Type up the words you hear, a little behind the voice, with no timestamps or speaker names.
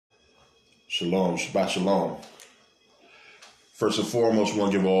Shalom, Shabbat Shalom. First and foremost, we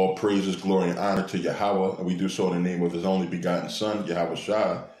want to give all praises, glory, and honor to Yahweh, and we do so in the name of his only begotten Son, Yahweh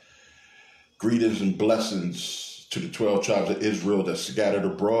Shai. Greetings and blessings to the 12 tribes of Israel that scattered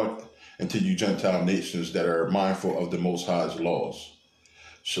abroad, and to you Gentile nations that are mindful of the Most High's laws.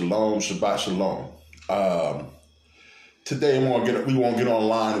 Shalom, Shabbat Shalom. Today we want to get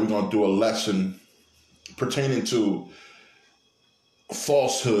online and we're going to do a lesson pertaining to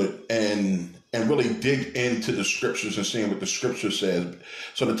falsehood and really dig into the scriptures and seeing what the scripture says.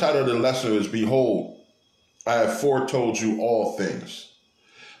 So the title of the lesson is, Behold, I have foretold you all things.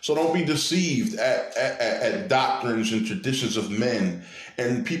 So don't be deceived at doctrines and traditions of men,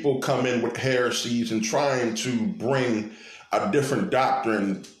 and people come in with heresies and trying to bring a different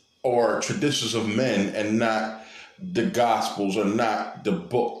doctrine or traditions of men and not the gospels or not the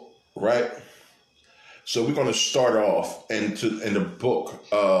book, right? So we're going to start off in the book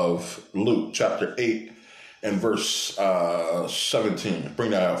of Luke, chapter 8 and verse 17.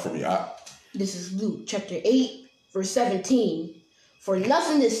 Bring that out for me. This is Luke, chapter 8, verse 17. For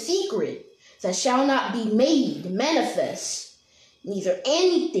nothing is secret that shall not be made manifest, neither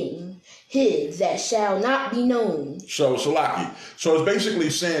anything hid that shall not be known. So it's basically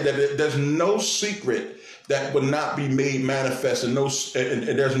saying that there's no secret that would not be made manifest, and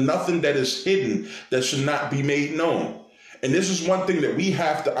there's nothing that is hidden that should not be made known. And this is one thing that we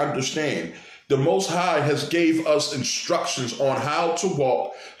have to understand. The Most High has gave us instructions on how to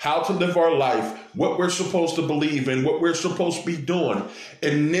walk, how to live our life, what we're supposed to believe in, what we're supposed to be doing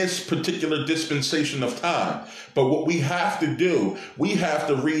in this particular dispensation of time. But what we have to do, we have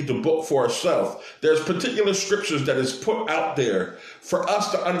to read the book for ourselves. There's particular scriptures that is put out there for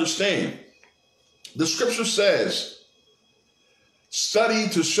us to understand. The scripture says, study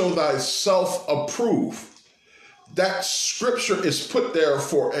to show thyself approved. That scripture is put there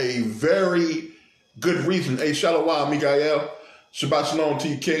for a very good reason. Hey, Shalom, Miguel. Shabbat Shalom to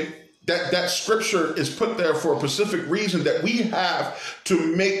you, King. That scripture is put there for a specific reason, that we have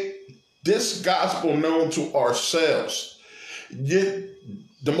to make this gospel known to ourselves. Yet,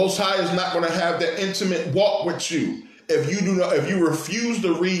 the Most High is not going to have that intimate walk with you if you refuse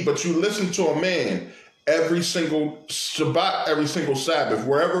to read, but you listen to a man every single Shabbat, every single Sabbath,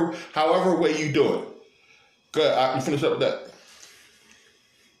 however way you do it. Good. You finish up with that.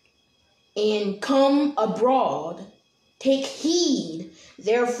 And come abroad, take heed,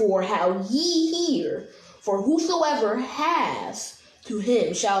 therefore, how ye hear. For whosoever has, to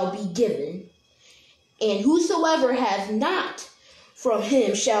him shall be given, and whosoever has not, from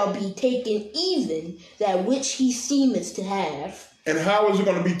him shall be taken even that which he seemeth to have. And how is it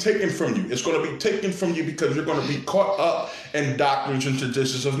going to be taken from you? It's going to be taken from you because you're going to be caught up in doctrines and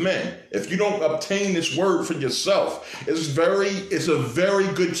traditions of men. If you don't obtain this word for yourself, it's a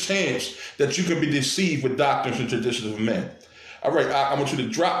very good chance that you can be deceived with doctrines and traditions of men. All right, I want you to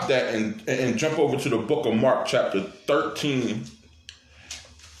drop that and jump over to the book of Mark, chapter 13.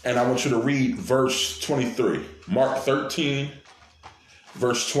 And I want you to read verse 23. Mark 13,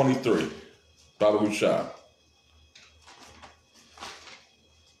 verse 23. Baba Shah.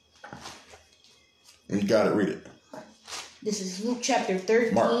 You got it, read it. This is Luke chapter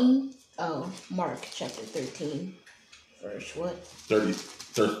 13. Mark. Oh, Mark chapter 13. Verse what?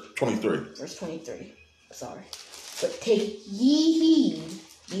 23. Verse 23. Sorry. But take ye heed,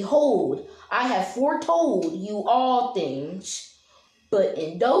 behold, I have foretold you all things. But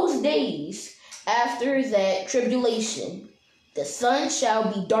in those days, after that tribulation, the sun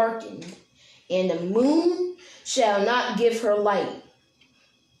shall be darkened, and the moon shall not give her light,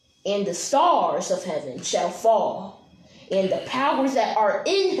 and the stars of heaven shall fall, and the powers that are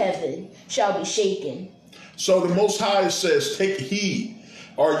in heaven shall be shaken. So the Most High says, take heed.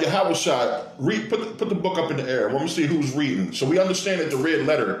 Or Yahweh Shai, put the book up in the air. Let me see who's reading. So we understand that the red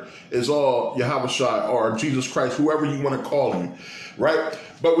letter is all Yahweh Shai or Jesus Christ, whoever you want to call him, right?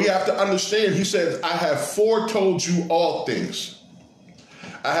 But we have to understand, he says, I have foretold you all things.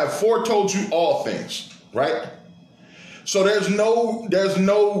 I have foretold you all things, right? So there's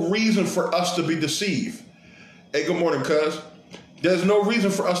no reason for us to be deceived. Hey, good morning, cuz. There's no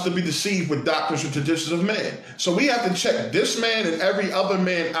reason for us to be deceived with doctrines and traditions of man. So we have to check this man and every other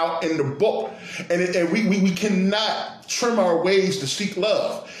man out in the book. And we cannot trim our ways to seek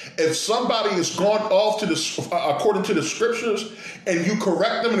love. If somebody has gone off to according to the scriptures, and you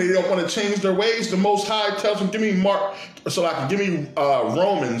correct them and they don't want to change their ways, the Most High tells them, give me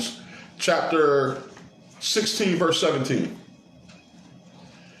Romans chapter 16, verse 17.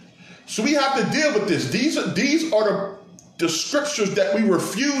 So we have to deal with this. These are the scriptures that we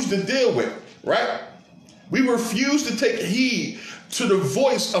refuse to deal with, right? We refuse to take heed to the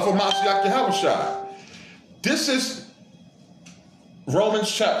voice of Hamashiach Yahushua. This is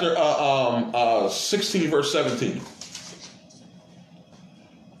Romans chapter 16, verse 17.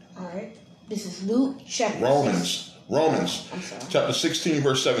 All right. This is Luke chapter Romans chapter 16,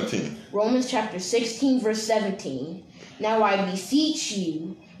 verse 17. Romans chapter 16, verse 17. Now I beseech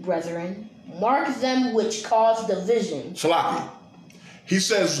you, brethren, mark them which cause division. Salaki. He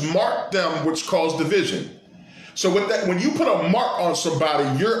says, mark them which cause division. So with that, when you put a mark on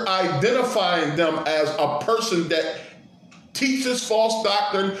somebody, you're identifying them as a person that teaches false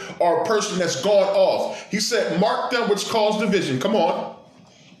doctrine or a person that's gone off. He said, mark them which cause division. Come on.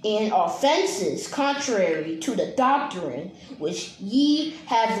 And offenses contrary to the doctrine which ye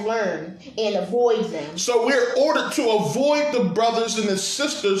have learned, and avoid them. So we're ordered to avoid the brothers and the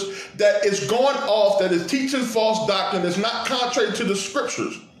sisters that is going off, that is teaching false doctrine, that's not contrary to the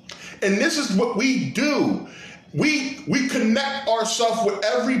scriptures. And this is what we do. We connect ourselves with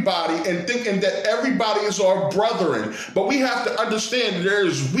everybody and thinking that everybody is our brethren. But we have to understand that there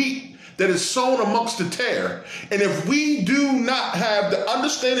is wheat that is sown amongst the tare. And if we do not have the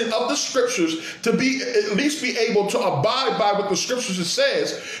understanding of the scriptures to be at least be able to abide by what the scriptures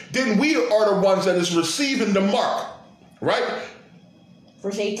says, then we are the ones that is receiving the mark. Right?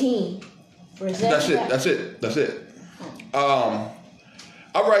 Verse 18. That's it. All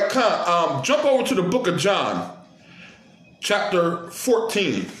right, Khan, jump over to the book of John, chapter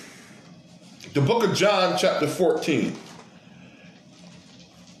 14. The book of John, chapter 14.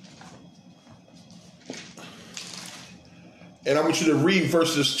 And I want you to read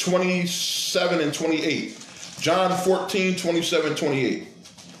verses 27 and 28. John 14, 27, 28.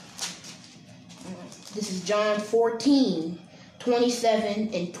 This is John 14,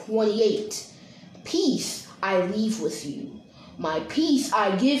 27 and 28. Peace I leave with you. My peace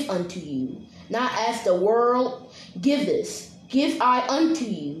I give unto you. Not as the world giveth, give I unto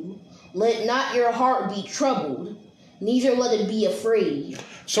you. Let not your heart be troubled, neither let it be afraid.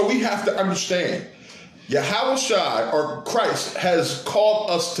 So we have to understand, Yahushua or Christ has called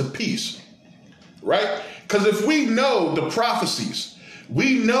us to peace, right? Because if we know the prophecies,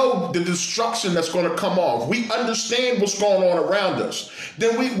 we know the destruction that's going to come off, we understand what's going on around us,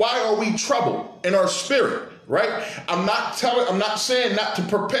 then why are we troubled in our spirit, right? I'm not saying not to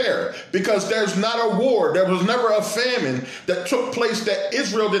prepare, because there's not a war, there was never a famine that took place that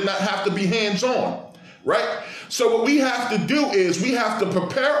Israel did not have to be hands-on, right? So what we have to do is we have to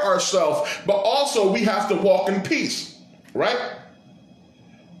prepare ourselves, but also we have to walk in peace, right?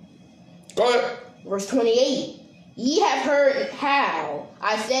 Go ahead. Verse 28. Ye have heard how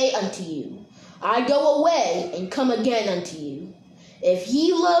I say unto you, I go away and come again unto you. If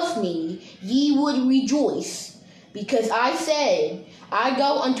ye love me, ye would rejoice, because I said, I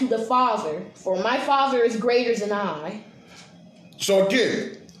go unto the Father, for my Father is greater than I. So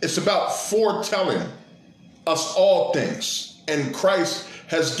again, it's about foretelling us all things, and Christ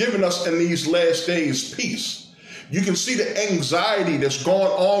has given us in these last days peace. You can see the anxiety that's going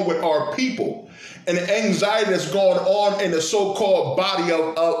on with our people, and the anxiety that's going on in the so-called body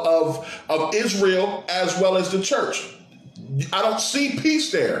of Israel as well as the church. I don't see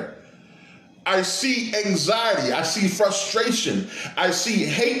peace there. I see anxiety. I see frustration. I see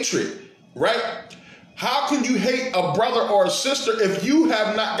hatred, right? How can you hate a brother or a sister if you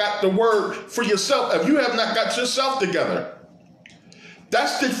have not got the word for yourself, if you have not got yourself together?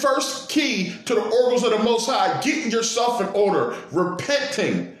 That's the first key to the oracles of the Most High, getting yourself in order,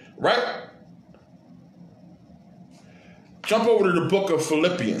 repenting, right? Jump over to the book of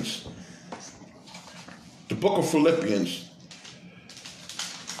Philippians. The book of Philippians,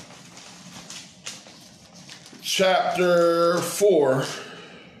 chapter 4.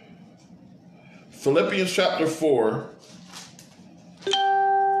 Philippians chapter 4,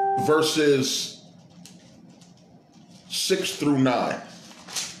 verses 6 through 9.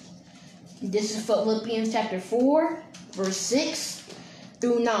 This is Philippians chapter 4, verse 6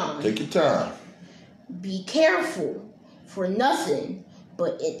 through 9. Take your time. Be careful for nothing,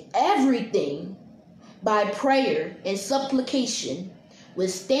 but in everything, by prayer and supplication,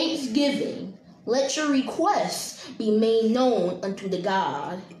 with thanksgiving, let your requests be made known unto the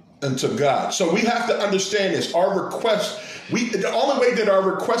God. Unto God. So we have to understand this. Our requests, the only way that our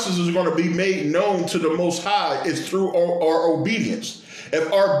requests is going to be made known to the Most High is through our obedience.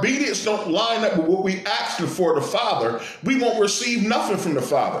 If our obedience don't line up with what we asking for the Father, we won't receive nothing from the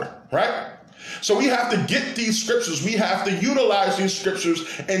Father, right? So we have to get these scriptures. We have to utilize these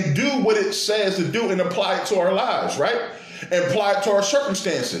scriptures and do what it says to do and apply it to our lives, right? And apply it to our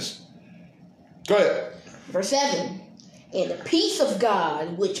circumstances. Go ahead. Verse 7. And the peace of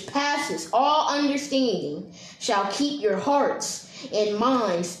God, which passes all understanding, shall keep your hearts and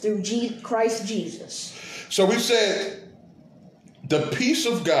minds through Christ Jesus. So we said, the peace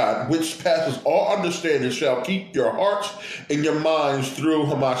of God, which passes all understanding, shall keep your hearts and your minds through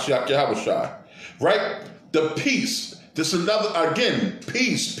Hamashiach Yahushua. Right? The peace. This is another, again,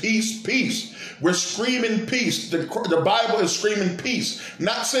 peace, peace, peace. We're screaming peace. The Bible is screaming peace.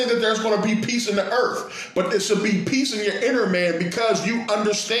 Not saying that there's going to be peace in the earth, but there should be peace in your inner man because you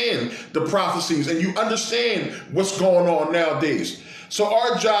understand the prophecies and you understand what's going on nowadays. So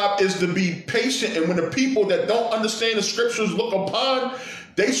our job is to be patient, and when the people that don't understand the scriptures look upon,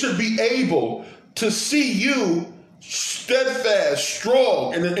 they should be able to see you steadfast,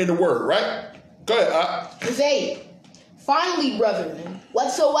 strong in the word, right? Go ahead. Verse 8. Finally, brethren,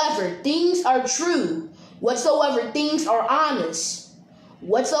 whatsoever things are true, whatsoever things are honest,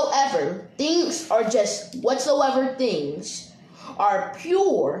 whatsoever things are just, whatsoever things are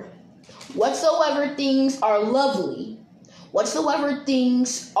pure, whatsoever things are lovely, whatsoever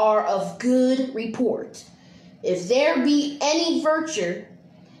things are of good report, if there be any virtue,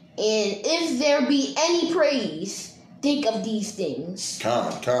 and if there be any praise, think of these things.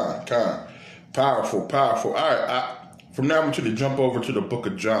 Powerful. All right, from now on to jump over to the book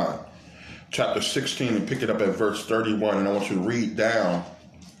of John, chapter 16, and pick it up at verse 31, and I want you to read down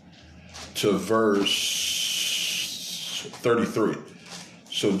to verse 33.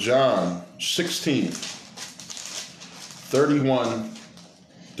 So John 16, 31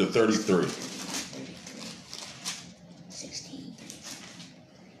 to 33. 16.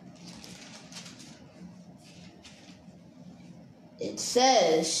 It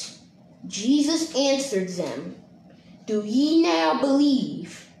says, Jesus answered them, do ye now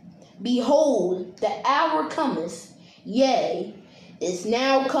believe? Behold, the hour cometh, yea, is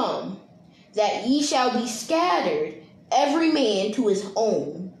now come, that ye shall be scattered, every man to his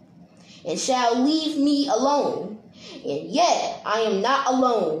own, and shall leave me alone. And yet I am not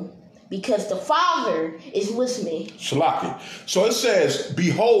alone, because the Father is with me. Shalaki. So it says,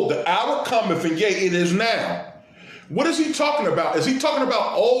 behold, the hour cometh, and yea, it is now. What is he talking about? Is he talking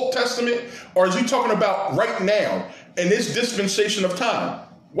about Old Testament, or is he talking about right now in this dispensation of time?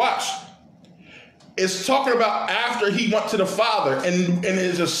 Watch. It's talking about after he went to the Father, and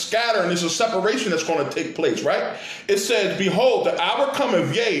there's a scatter and there's a separation that's going to take place, right? It says, behold, the hour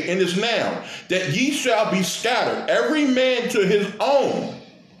cometh, yea, and is now, that ye shall be scattered, every man to his own,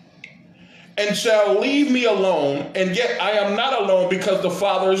 and shall leave me alone, and yet I am not alone, because the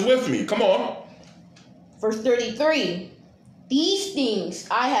Father is with me. Come on. Verse 33, these things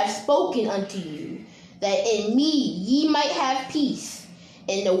I have spoken unto you, that in me ye might have peace.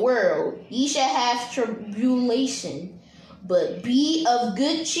 In the world ye shall have tribulation, but be of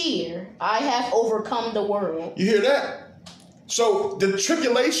good cheer. I have overcome the world. You hear that? So the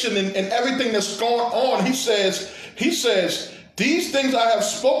tribulation and everything that's going on, he says, these things I have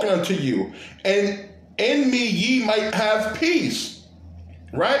spoken unto you, and in me ye might have peace.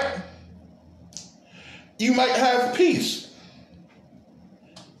 Right? You might have peace.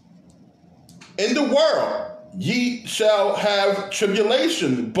 In the world ye shall have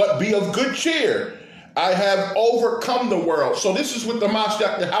tribulation, but be of good cheer. I have overcome the world. So this is what the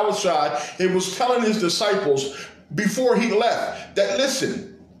Mashiach Yahushua, he was telling his disciples before he left, that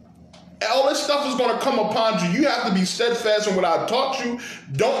listen, all this stuff is going to come upon you. You have to be steadfast in what I taught you.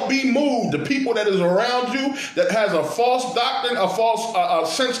 Don't be moved. The people that is around you that has a false doctrine, a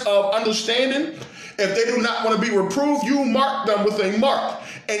false sense of understanding, if they do not want to be reproved, you mark them with a mark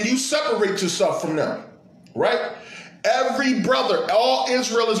and you separate yourself from them, right? Every brother, all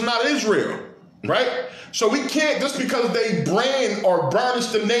Israel is not Israel, right? So we can't, just because they brand or burnish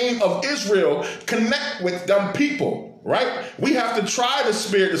the name of Israel, connect with them people, right? We have to try the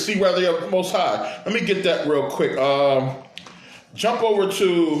spirit to see where they are most high. Let me get that real quick. Jump over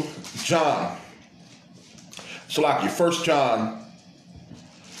to John. Salaki, 1 John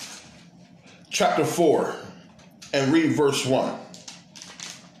chapter 4, and read verse 1.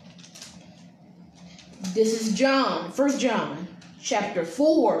 This is John, 1 John chapter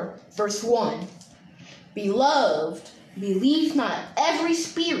 4, verse 1. Beloved, believe not every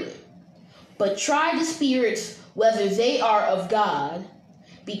spirit, but try the spirits whether they are of God,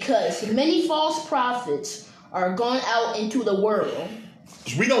 because many false prophets are gone out into the world.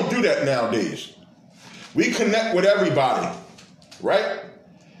 We don't do that nowadays. We connect with everybody, right?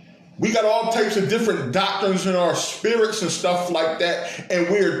 We got all types of different doctrines in our spirits and stuff like that, and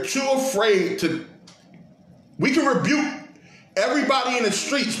we're too afraid to. We can rebuke everybody in the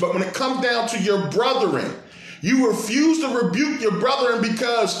streets, but when it comes down to your brethren, You refuse to rebuke your brethren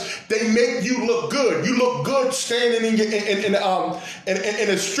because they make you look good. You look good standing in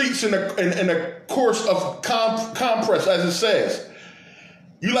the streets in the course of compress, as it says.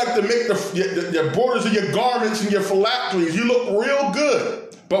 You like to make the borders of your garments and your phylacteries. You look real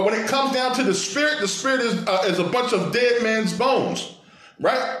good. But when it comes down to the spirit is a bunch of dead man's bones,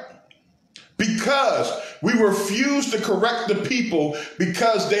 right? Because we refuse to correct the people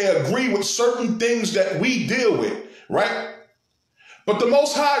because they agree with certain things that we deal with, right? But the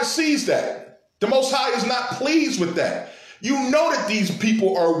Most High sees that. The Most High is not pleased with that. You know that these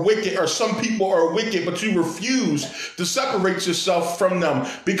people are wicked, or some people are wicked, but you refuse to separate yourself from them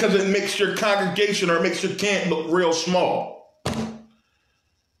because it makes your congregation or it makes your camp look real small.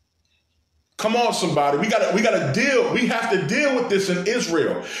 Come on, somebody. We have to deal with this in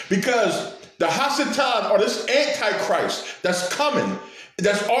Israel, because the Hasatan, or this Antichrist that's coming,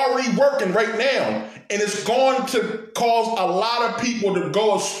 that's already working right now, and it's going to cause a lot of people to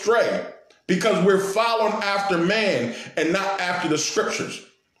go astray because we're following after man and not after the scriptures.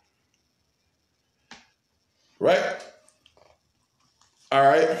 Right? All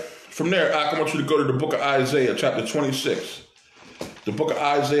right. From there, I want you to go to the book of Isaiah, chapter 26. The book of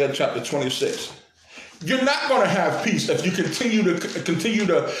Isaiah, chapter 26. You're not going to have peace if you continue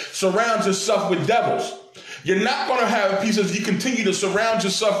to surround yourself with devils. You're not going to have peace if you continue to surround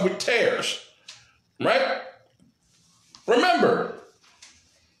yourself with tares. Right? Remember,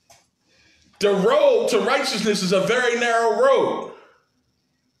 the road to righteousness is a very narrow road.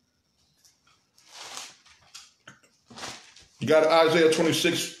 You got Isaiah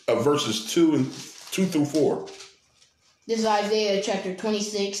 26 verses 2 through 4. This is Isaiah chapter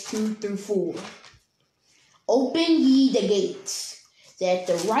 26, 2 through 4. Open ye the gates, that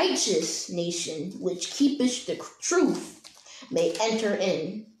the righteous nation which keepeth the truth may enter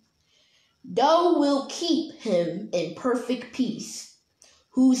in. Thou wilt keep him in perfect peace,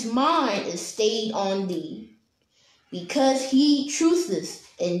 whose mind is stayed on thee, because he trusteth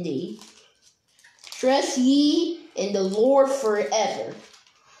in thee. Trust ye in the Lord forever,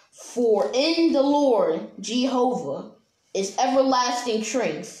 for in the Lord Jehovah is everlasting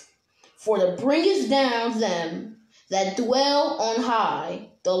strength. For to bringest down them that dwell on high,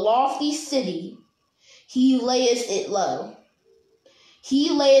 the lofty city, he layeth it low.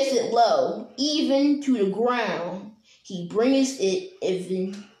 He layeth it low, even to the ground. He bringeth it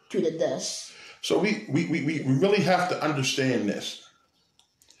even to the dust. So we really have to understand this,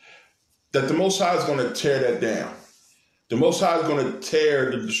 that the Most High is going to tear that down. The Most High is going to tear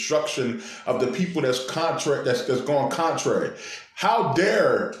the destruction of the people that's going contrary. How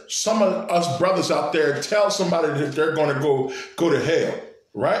dare some of us brothers out there tell somebody that they're going to go to hell,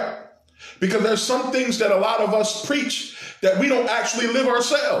 right? Because there's some things that a lot of us preach that we don't actually live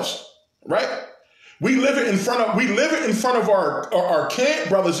ourselves, right? We live it in front of our camp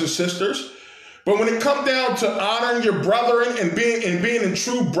brothers and sisters, but when it comes down to honoring your brethren and being in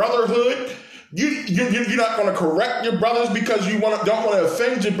true brotherhood, you're not going to correct your brothers because you don't want to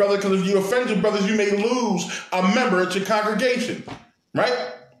offend your brother, because if you offend your brothers, you may lose a member at your congregation,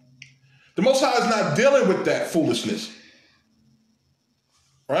 right? The Most High is not dealing with that foolishness,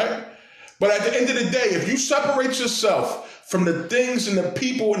 right? But at the end of the day, if you separate yourself from the things and the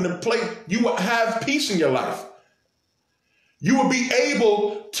people and the place, you will have peace in your life. You will be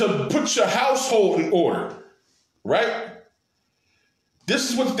able to put your household in order, right?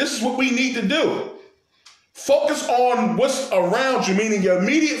 This is what we need to do. Focus on what's around you, meaning your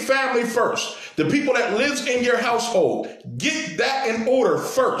immediate family first. The people that lives in your household. Get that in order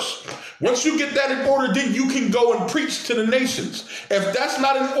first. Once you get that in order, then you can go and preach to the nations. If that's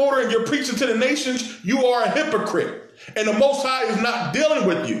not in order and you're preaching to the nations, you are a hypocrite. And the Most High is not dealing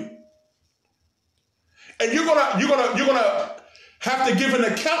with you. And you're gonna have to give an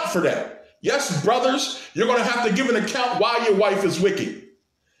account for that. Yes, brothers, you're going to have to give an account why your wife is wicked,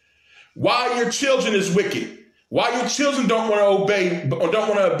 why your children is wicked, why your children don't want to obey or don't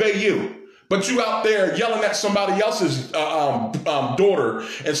want to obey you, but you out there yelling at somebody else's daughter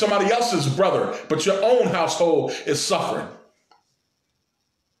and somebody else's brother, but your own household is suffering.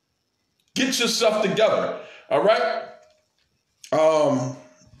 Get yourself together, all right?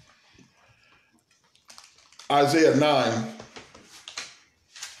 Isaiah 9.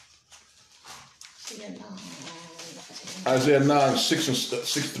 Isaiah 9, 6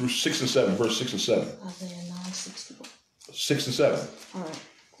 through 6 and 7, verse 6 and 7. Isaiah 9, 6 and 7. All right.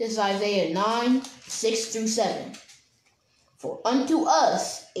 This is Isaiah 9, 6 through 7. For unto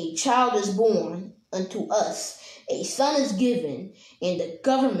us a child is born, unto us a son is given, and the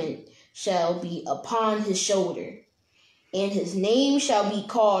government shall be upon his shoulder. And his name shall be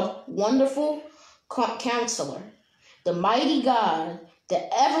called Wonderful, Counselor, the mighty God,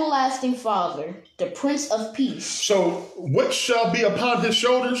 the everlasting Father, the Prince of Peace. So, what shall be upon his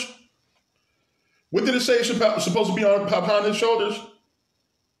shoulders? What did it say it's supposed to be upon his shoulders?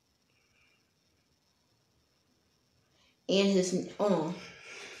 And his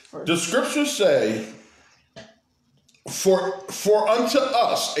the scriptures say, for unto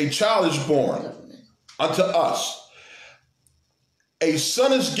us a child is born, unto us a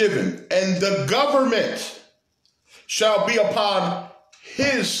son is given, and the government shall be upon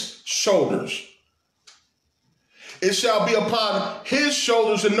his shoulders. It shall be upon his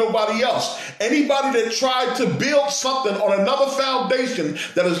shoulders and nobody else. Anybody that tried to build something on another foundation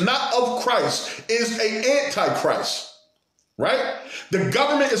that is not of Christ is an antichrist. Right? The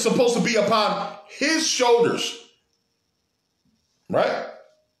government is supposed to be upon his shoulders. Right?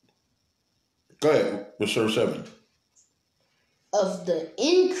 Go ahead with verse 7. Of the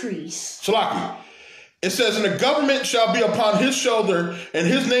increase. Salaki. It says, and the government shall be upon his shoulder, and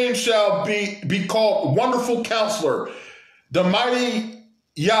his name shall be called Wonderful Counselor, the Mighty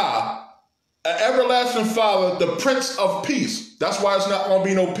Yah, an Everlasting Father, the Prince of Peace. That's why it's not going to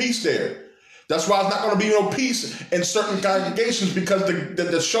be no peace there. That's why it's not going to be no peace in certain congregations, because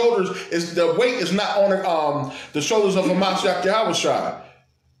the shoulders is the weight is not on the shoulders of Hamashiach Yahushua.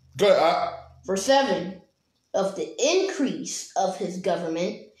 Go ahead. Verse 7. Of the increase of his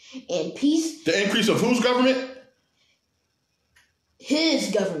government and peace. The increase of whose government? His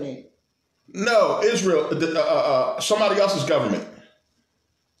government. No, Israel. Somebody else's government.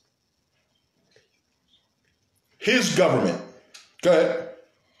 His government. Go ahead.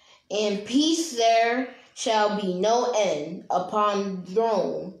 And peace there shall be no end upon the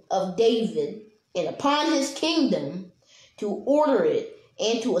throne of David and upon his kingdom, to order it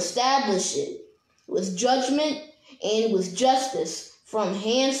and to establish it with judgment and with justice from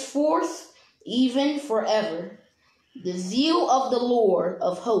henceforth, even forever. The zeal of the Lord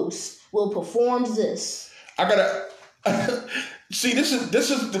of hosts will perform this. I gotta see. This is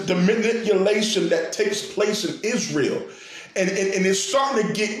the manipulation that takes place in Israel, and it's starting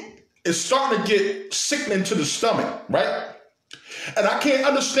to get sickening to the stomach, right? And I can't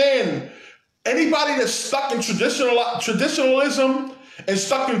understand anybody that's stuck in traditionalism and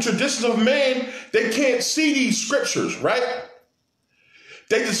stuck in traditions of man. They can't see these scriptures, right?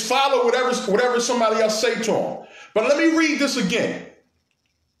 They just follow whatever somebody else say to them. But let me read this again.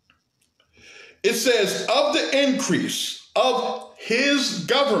 It says, of the increase of his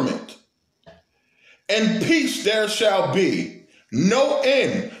government and peace there shall be no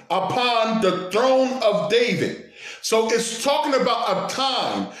end upon the throne of David. So it's talking about a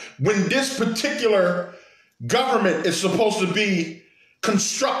time when this particular government is supposed to be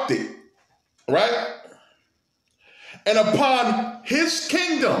constructed, right? And upon his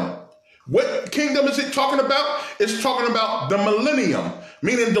kingdom. What kingdom is it talking about? It's talking about the millennium,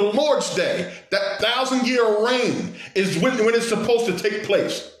 meaning the Lord's day. That 1,000-year reign is when it's supposed to take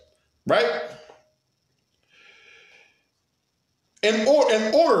place, right? And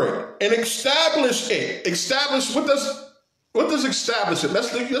order it and establish it. Establish, what does establish it?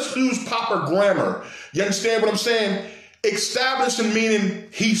 Let's use proper grammar. You understand what I'm saying? Establishing meaning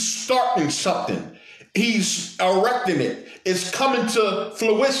he's starting something. He's erecting it. It's coming to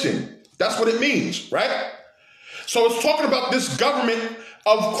fruition. That's what it means, right? So it's talking about this government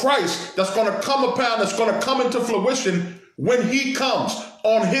of Christ that's going to come upon, that's going to come into fruition when he comes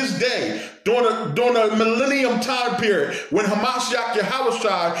on his day, during the millennium time period, when Hamashiach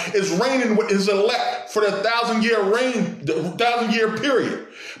Yahushua is reigning with his elect for the 1,000-year reign, the 1,000-year period.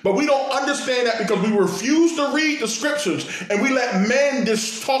 But we don't understand that because we refuse to read the scriptures and we let men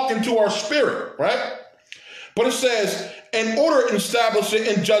just talk into our spirit, right? But it says, and order and establish it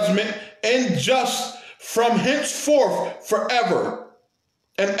in judgment and just from henceforth forever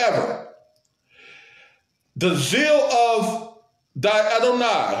and ever. The zeal of thy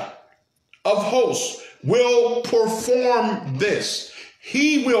Adonai of hosts will perform this.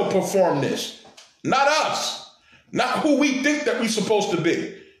 He will perform this. Not us. Not who we think that we're supposed to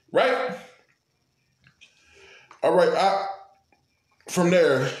be. Right? All right. From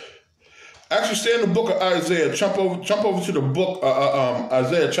there, actually stay in the book of Isaiah. Jump over to the book,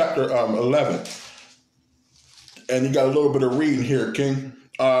 Isaiah chapter 11. And you got a little bit of reading here, King.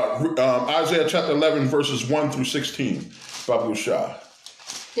 Isaiah chapter 11, verses 1 through 16. Babu Shah.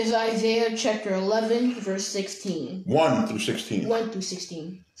 There's Isaiah chapter 11, verse 16. 1 through 16. 1 through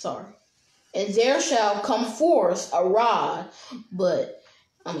 16. Sorry. And there shall come forth a rod,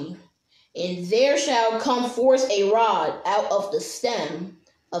 and there shall come forth a rod out of the stem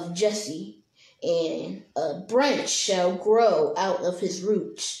of Jesse, and a branch shall grow out of his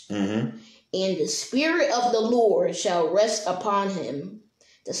roots. Mm-hmm. And the Spirit of the Lord shall rest upon him,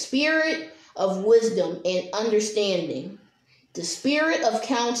 the Spirit of wisdom and understanding, the Spirit of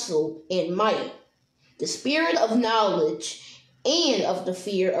counsel and might, the Spirit of knowledge and of the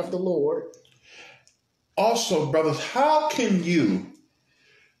fear of the Lord. Also, brothers, how can you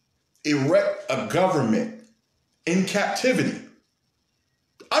erect a government in captivity?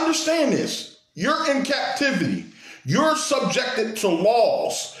 Understand this. You're in captivity. You're subjected to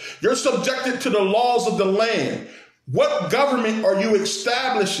laws. You're subjected to the laws of the land. What government are you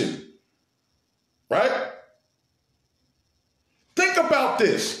establishing? Right? Think about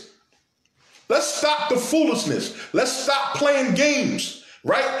this. Let's stop the foolishness. Let's stop playing games,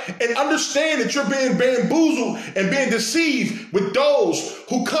 right? And understand that you're being bamboozled and being deceived with those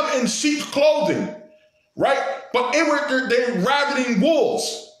who come in sheep's clothing, right? But inward they're ravening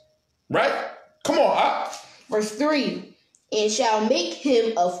wolves, right? Come on. Verse 3, and shall make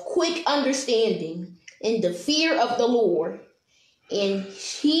him of quick understanding in the fear of the Lord, and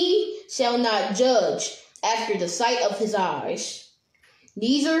he shall not judge after the sight of his eyes,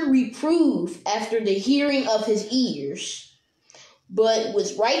 neither reprove after the hearing of his ears, but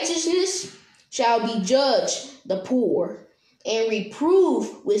with righteousness shall be judged the poor, and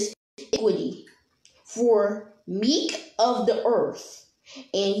reprove with equity for meek of the earth,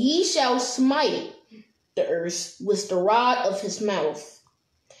 and he shall smite the earth with the rod of his mouth,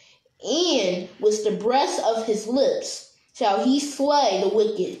 and with the breath of his lips shall he slay the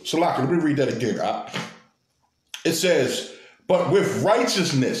wicked. Salaki, let me read that again. It says, but with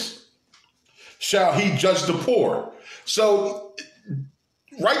righteousness shall he judge the poor. So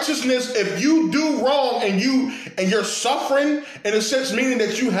righteousness, if you do wrong and you're suffering, in a sense, meaning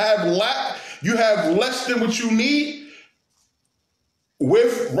that you have lack, you have less than what you need,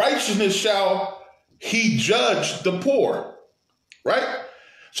 with righteousness shall he judge the poor, right?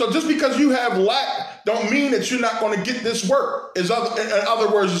 So just because you have lack don't mean that you're not going to get this work. In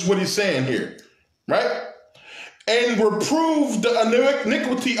other words, is what he's saying here, right? And reprove the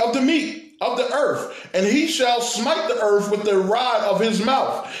iniquity of the meek of the earth, and he shall smite the earth with the rod of his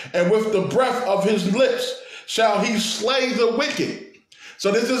mouth, and with the breath of his lips shall he slay the wicked.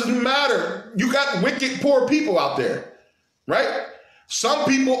 So this doesn't matter. You got wicked, poor people out there, right? Some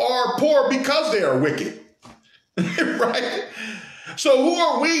people are poor because they are wicked, right? So who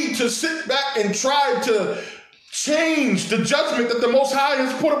are we to sit back and try to change the judgment that the Most High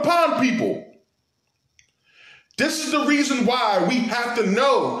has put upon people? This is the reason why we have to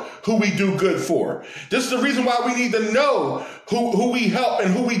know who we do good for. This is the reason why we need to know who we help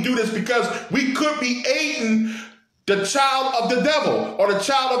and who we do this, because we could be aiding the child of the devil or the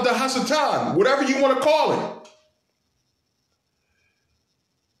child of the Hasatan, whatever you want to call it.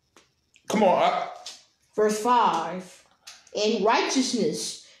 Come on. Verse 5, and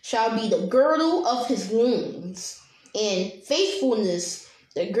righteousness shall be the girdle of his loins, and faithfulness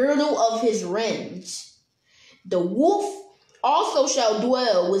the girdle of his reins. The wolf also shall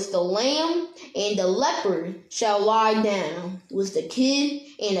dwell with the lamb, and the leopard shall lie down with the kid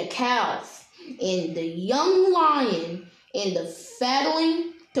and the calf, and the young lion and the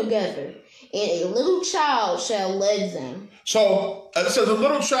fatling together, and a little child shall lead them. So it says a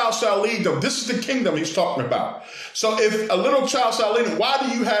little child shall lead them. This is the kingdom he's talking about. So if a little child shall lead them, why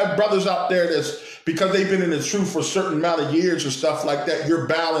do you have brothers out there that's, because they've been in the truth for a certain amount of years or stuff like that, you're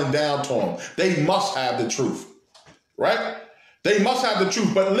bowing down to them? They must have the truth, right? They must have the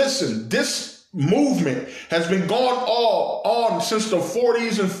truth. But listen, this movement has been going on since the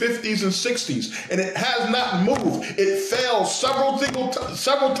 40s and 50s and 60s, and it has not moved. It failed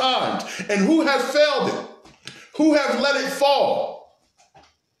several times. And who has failed it? Who have let it fall?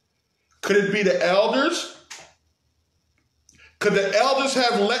 Could it be the elders? Could the elders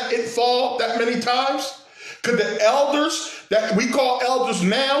have let it fall that many times? Could the elders that we call elders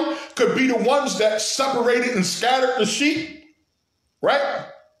now could be the ones that separated and scattered the sheep? Right?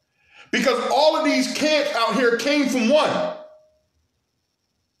 Because all of these camps out here came from one.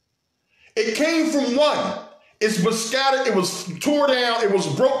 It came from one. It was scattered, it was tore down, it was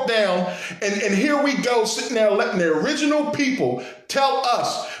broke down, and here we go sitting there letting the original people tell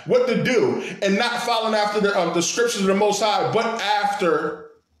us what to do and not following after the scriptures of the Most High, but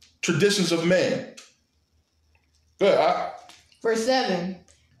after traditions of men. Good. Verse 7,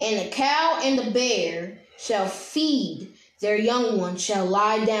 and the cow and the bear shall feed, their young ones shall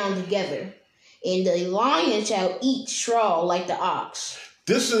lie down together, and the lion shall eat straw like the ox.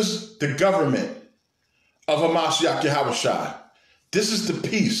 This is the government of Hamashiach Yahushua. This is the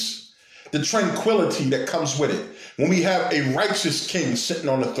peace, the tranquility that comes with it when we have a righteous king sitting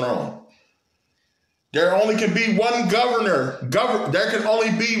on the throne. There only can be one governor. There can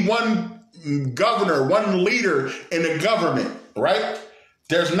only be one governor, one leader in the government, right?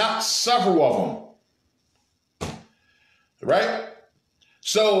 There's not several of them, right?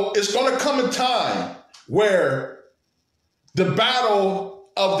 So it's going to come a time where the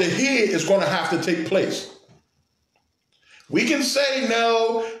battle of the head is going to have to take place. We can say,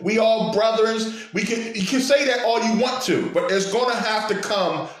 no, we all brothers. You can say that all you want to, but there's going to have to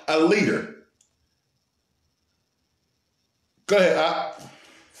come a leader. Go ahead.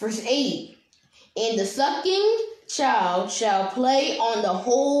 Verse 8. And the sucking child shall play on the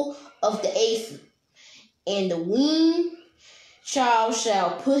hole of the eighth, and the weaned child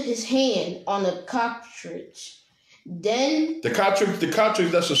shall put his hand on the cartridge. Then the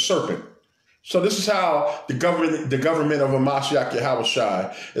cartridge, that's a serpent. So this is how the government of Mashiach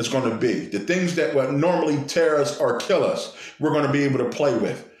Yahushua is going to be. The things that would normally tear us or kill us, we're going to be able to play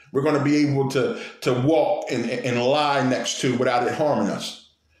with. We're going to be able to walk and lie next to without it harming us.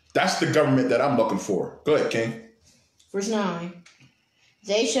 That's the government that I'm looking for. Go ahead, King. Verse 9.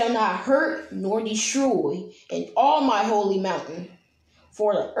 They shall not hurt nor destroy in all my holy mountain,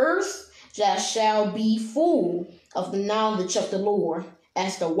 for the earth shall be full of the knowledge of the Lord,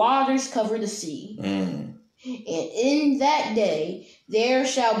 as the waters cover the sea. And in that day there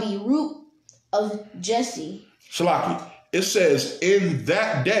shall be root of Jesse. Shalaki. It says, in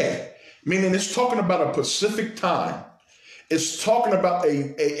that day, meaning it's talking about a specific time. It's talking about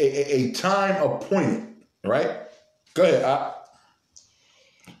a time appointed, right? Go ahead.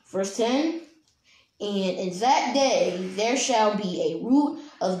 Verse 10. And in that day there shall be a root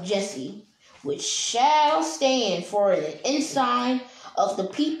of Jesse, which shall stand for an ensign of the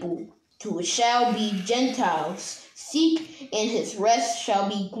people, to which shall be Gentiles seek, and his rest shall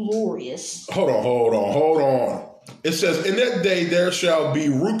be glorious. Hold on. It says, in that day there shall be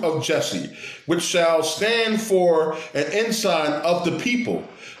root of Jesse, which shall stand for an ensign of the people.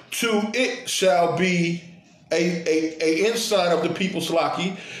 To it shall be a ensign of the people,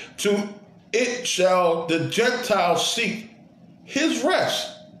 Salaki. To it shall the Gentiles seek his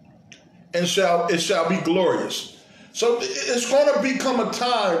rest, and it shall be glorious. So it's going to become a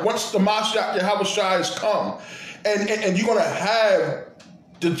time, once the Mashiach Yahushua has come, and you're going to have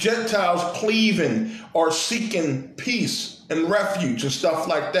the Gentiles cleaving or seeking peace and refuge and stuff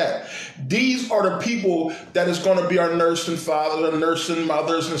like that. These are the people that is going to be our nursing fathers, our nursing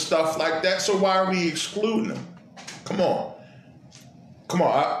mothers and stuff like that. So why are we excluding them? Come on.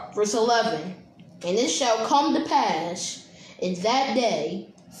 Verse 11. And it shall come to pass in that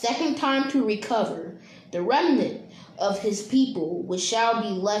day, second time to recover the remnant of his people, which shall be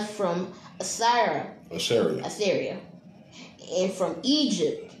left from Assyria, and from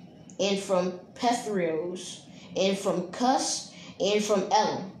Egypt, and from Pethros, and from Cus, and from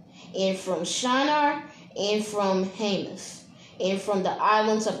Elam, and from Shinar, and from Hamath, and from the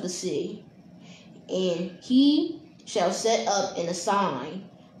islands of the sea. And he shall set up a sign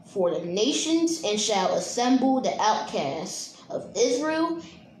for the nations, and shall assemble the outcasts of Israel,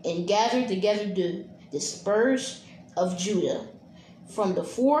 and gather together the dispersed of Judah from the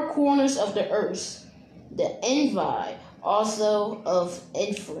four corners of the earth, the envy also of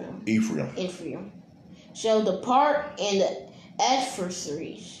Ephraim shall depart, and the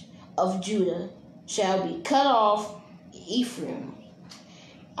adversaries of Judah shall be cut off. Ephraim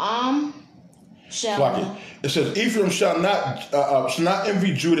shall. It says, Ephraim shall not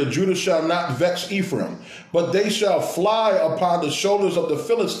envy Judah. Judah shall not vex Ephraim, but they shall fly upon the shoulders of the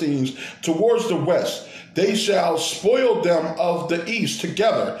Philistines towards the west. They shall spoil them of the east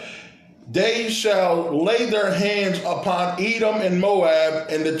together. They shall lay their hands upon Edom and Moab,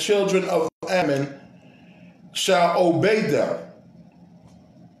 and the children of Ammon shall obey them.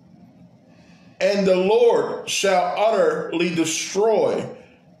 And the Lord shall utterly destroy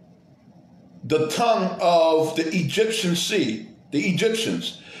the tongue of the Egyptians,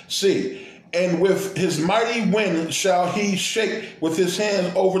 and with his mighty wind shall he shake with his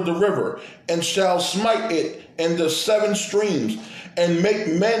hand over the river, and shall smite it in the seven streams, and make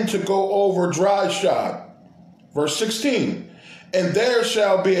men to go over dry shod. Verse 16. And there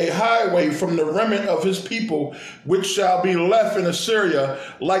shall be a highway from the remnant of his people, which shall be left in Assyria,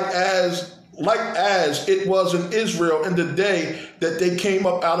 like as it was in Israel in the day that they came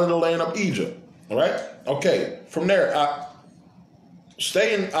up out of the land of Egypt. All right? Okay. From there,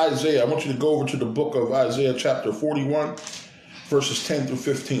 stay in Isaiah. I want you to go over to the book of Isaiah chapter 41, verses 10 through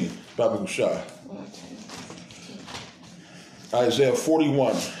 15. Bible Shah. Isaiah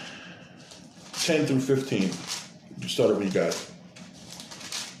 41, 10 through 15. You start it when you got it.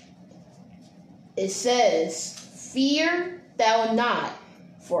 It says, fear thou not,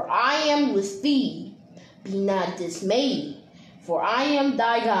 for I am with thee. Be not dismayed, for I am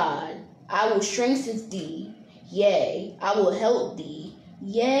thy God. I will strengthen thee, yea, I will help thee,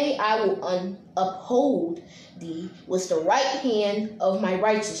 yea, I will uphold thee with the right hand of my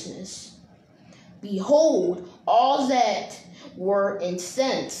righteousness. Behold, all that were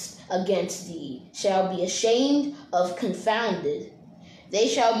incensed against thee shall be ashamed of confounded. They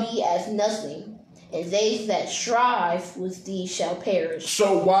shall be as nothing, and they that strive with thee shall perish.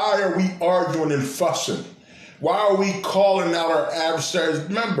 So why are we arguing and fussing? Why are we calling out our adversaries?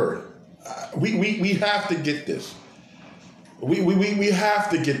 Remember, we have to get this. We have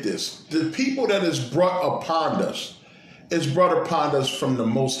to get this. The people that is brought upon us is brought upon us from the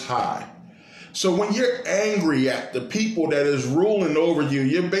Most High. So when you're angry at the people that is ruling over you,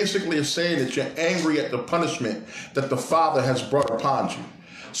 you're basically saying that you're angry at the punishment that the Father has brought upon you.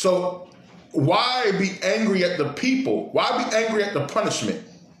 So why be angry at the people? Why be angry at the punishment?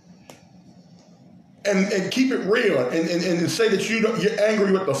 And keep it real and say that you're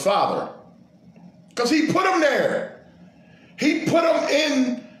angry with the Father. Because he put them there. He put them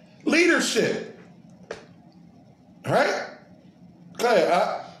in leadership. All right? Go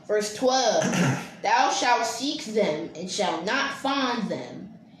ahead. Verse 12, thou shalt seek them, and shalt not find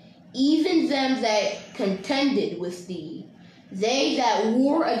them, even them that contended with thee. They that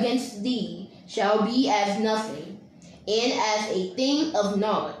war against thee shall be as nothing, and as a thing of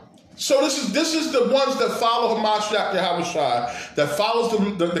naught. So this is the ones that follow Hamashiach Yahushua, that follows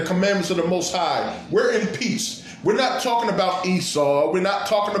the commandments of the Most High. We're in peace. We're not talking about Esau. We're not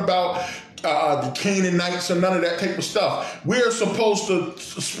talking about the Canaanites and none of that type of stuff. We're supposed to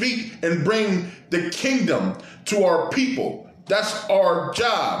speak and bring the kingdom to our people. That's our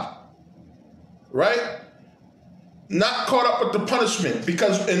job, right? Not caught up with the punishment,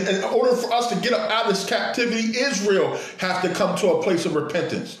 because in order for us to get up out of this captivity, Israel has to come to a place of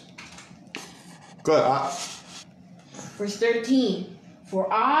repentance. Go ahead. Verse 13,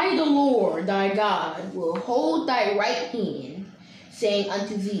 for I, the Lord thy God, will hold thy right hand, saying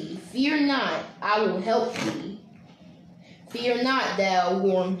unto thee, fear not, I will help thee. Fear not, thou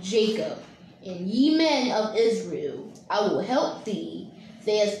worm Jacob, and ye men of Israel, I will help thee,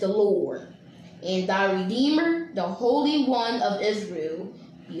 saith the Lord. And thy Redeemer, the Holy One of Israel,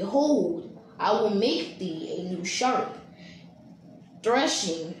 behold, I will make thee a new sharp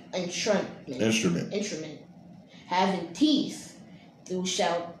threshing instrument, having teeth. Thou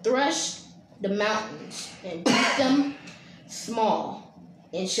shalt thresh the mountains, and beat them small,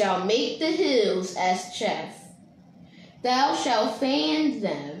 and shall make the hills as chaff. Thou shalt fan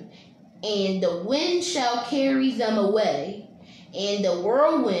them, and the wind shall carry them away, and the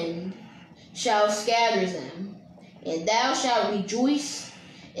whirlwind shall scatter them. And thou shalt rejoice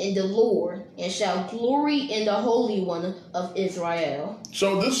in the Lord, and shalt glory in the Holy One of Israel.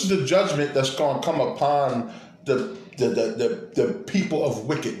 So this is the judgment that's going to come upon the people of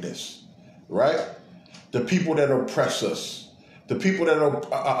wickedness, right? The people that oppress us, the people that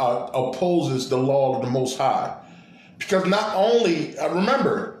opposes the law of the Most High. Because not only,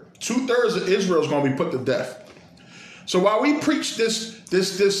 remember, 2/3 of Israel is going to be put to death. So while we preach this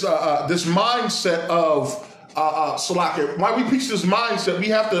mindset of Salakia, while we preach this mindset, we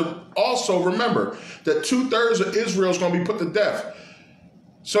have to also remember that 2/3 of Israel is going to be put to death.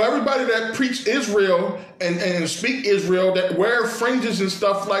 So everybody that preach Israel and speak Israel, that wear fringes and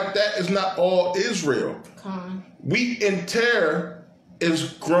stuff like that, is not all Israel. Wheat and tare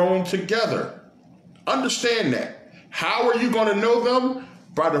is grown together. Understand that. How are you going to know them?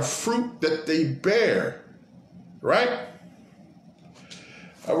 By the fruit that they bear. Right?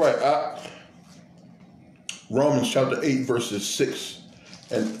 All right. Romans chapter 8, verses 6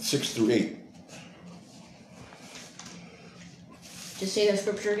 through 8. Just say that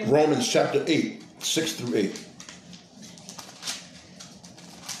scripture again. Romans chapter 8, 6 through 8.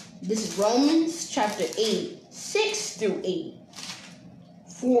 This is Romans chapter 8, 6 through 8.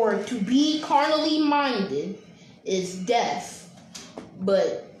 For to be carnally minded is death,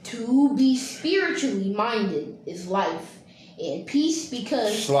 but to be spiritually minded is life and peace,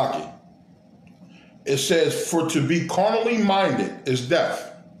 because... Slaki. It says, for to be carnally minded is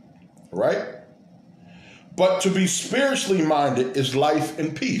death, right? But to be spiritually minded is life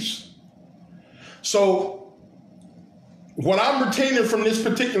and peace. So what I'm retaining from this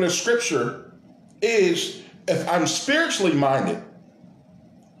particular scripture is, if I'm spiritually minded,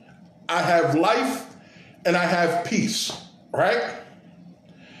 I have life and I have peace, right?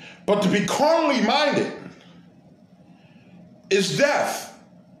 But to be carnally minded is death,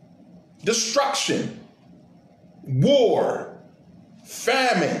 destruction, war,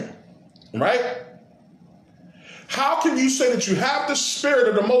 famine, right? How can you say that you have the Spirit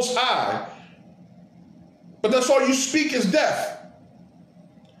of the Most High But that's all you speak is death.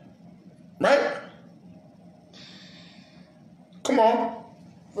 Right? Come on.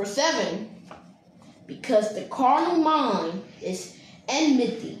 Verse 7. Because the carnal mind is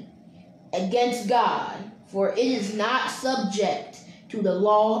enmity against God, for it is not subject to the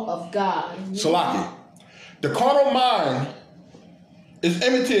law of God. Salaki. The carnal mind is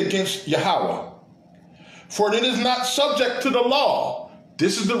enmity against Yahweh, for it is not subject to the law.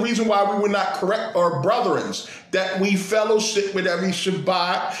 This is the reason why we would not correct our brethren, that we fellowship with every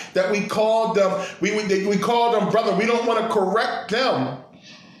Shabbat, that we call them, we call them brother. We don't want to correct them,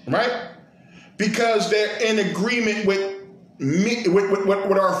 right? Because they're in agreement with me,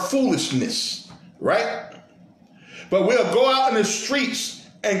 with our foolishness, right? But we'll go out in the streets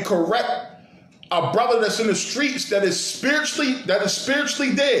and correct a brother that's in the streets that is spiritually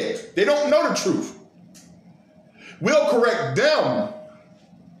dead. They don't know the truth. We'll correct them.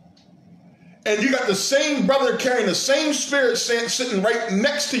 And you got the same brother carrying the same spirit sitting right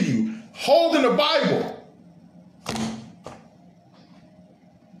next to you, holding the Bible.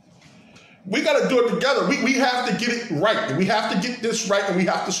 We got to do it together. We have to get it right. We have to get this right, and we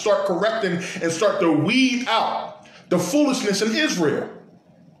have to start correcting and start to weed out the foolishness in Israel.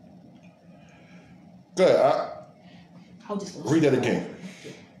 Go ahead. I'll just read that again.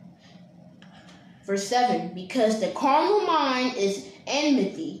 Verse 7. Because the carnal mind is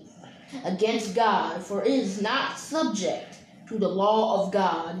enmity against God, for it is not subject to the law of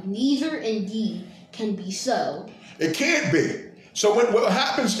God, neither indeed can be so. It can't be. So what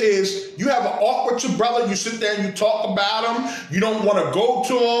happens is you have an ought with your brother. You sit there and you talk about him. You don't want to go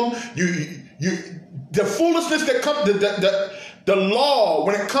to him. The foolishness that comes, the law,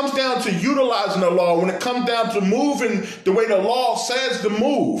 when it comes down to utilizing the law, when it comes down to moving the way the law says to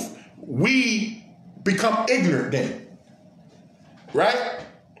move, we become ignorant then, right?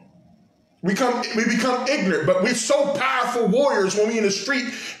 We become ignorant, but we're so powerful warriors when we in the street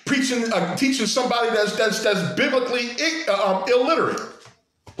preaching, teaching somebody that's biblically illiterate.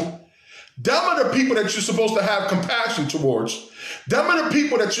 Them are the people that you're supposed to have compassion towards. Them are the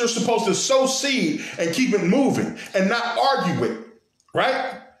people that you're supposed to sow seed and keep it moving and not argue with,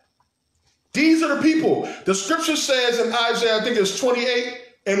 right? These are the people. The scripture says in Isaiah, I think it's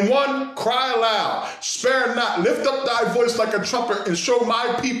 28:1, cry aloud, spare not, lift up thy voice like a trumpet and show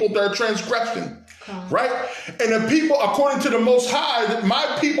my people their transgression, right? And the people, according to the Most High,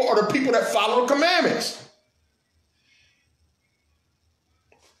 my people are the people that follow the commandments,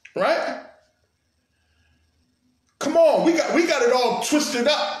 right? Come on, we got it all twisted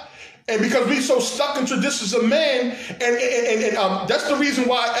up. And because we so stuck in traditions of man, and that's the reason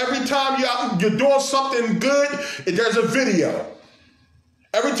why every time you're doing something good, there's a video.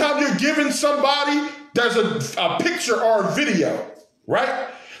 Every time you're giving somebody, there's a picture or a video, right?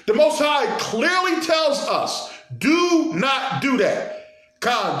 The Most High clearly tells us, do not do that.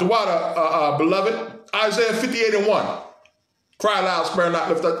 Khan, Dawada, beloved, Isaiah 58:1. Cry loud, spare not,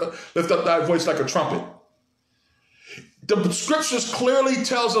 lift up thy voice like a trumpet. The scriptures clearly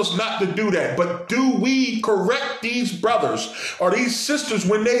tells us not to do that, but do we correct these brothers or these sisters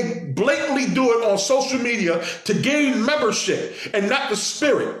when they blatantly do it on social media to gain membership and not the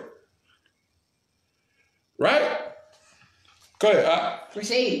spirit? Right? Go ahead.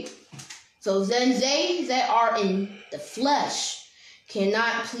 Verse 8. So then they that are in the flesh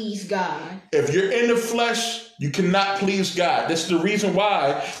cannot please God. If you're in the flesh, you cannot please God. That's the reason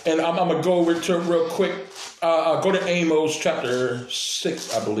why, and I'm going to go over to it real quick. Go to Amos chapter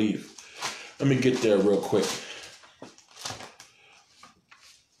 6, I believe. Let me get there real quick.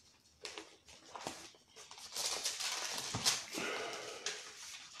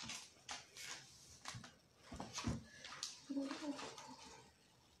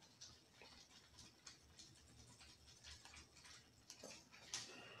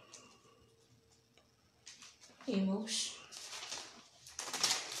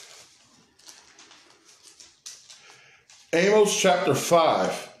 Amos chapter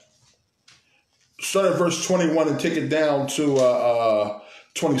 5. Start at verse 21 and take it down to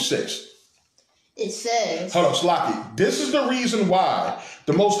 26. It says... Hold on, Slaki. This is the reason why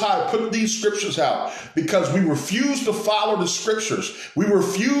the Most High put these scriptures out, because we refuse to follow the scriptures. We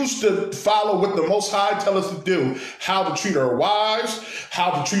refuse to follow what the Most High tell us to do, how to treat our wives,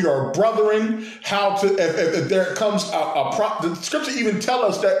 how to treat our brethren, how to, if there comes the scripture even tell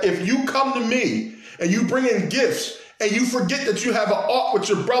us that if you come to me and you bring in gifts and you forget that you have an ought with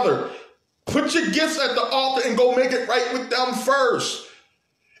your brother, put your gifts at the altar and go make it right with them first.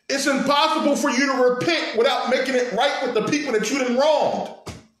 It's impossible for you to repent without making it right with the people that you done wronged.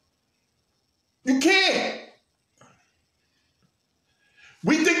 You can't.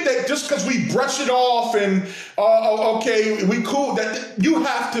 We think that just because we brush it off and, okay, we cool, that you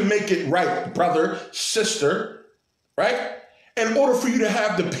have to make it right, brother, sister, right? In order for you to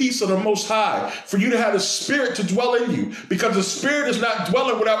have the peace of the Most High, for you to have the Spirit to dwell in you, because the Spirit is not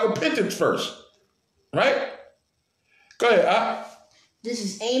dwelling without repentance first, right? Go ahead. This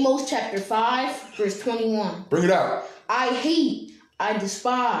is Amos chapter 5, verse 21. Bring it out. I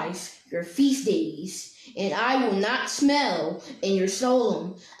despise your feast days, and I will not smell in your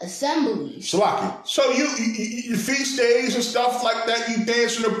solemn assemblies. Salaki. So you feast days and stuff like that, you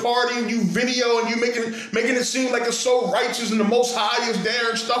dance in the party and you video and you making it seem like it's so righteous and the Most High is there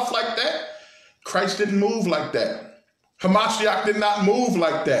and stuff like that. Christ didn't move like that. Hamashiach did not move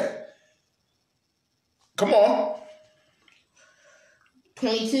like that. Come on.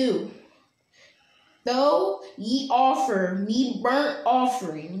 22. Though ye offer me burnt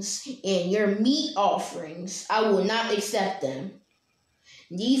offerings and your meat offerings, I will not accept them.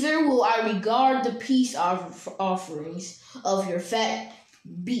 Neither will I regard the peace offerings of your fat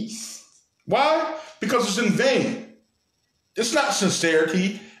beasts. Why? Because it's in vain. It's not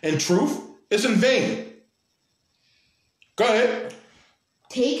sincerity and truth. It's in vain. Go ahead.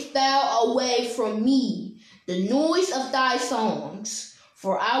 Take thou away from me the noise of thy songs,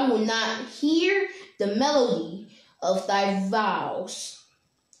 for I will not hear the melody of thy vows.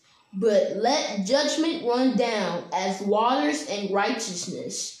 But let judgment run down as waters and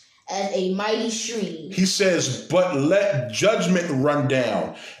righteousness as a mighty stream. He says, but let judgment run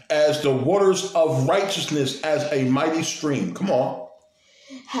down as the waters of righteousness as a mighty stream. Come on.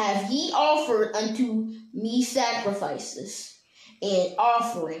 Have ye offered unto me sacrifices and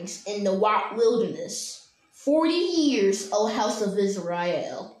offerings in the wilderness 40 years, O house of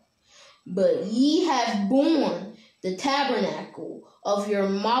Israel? But ye have borne the tabernacle of your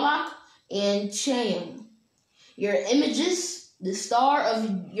Moloch and Cham, your images, the star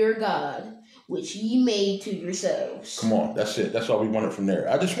of your God, which ye made to yourselves. Come on, that's it. That's all we wanted from there.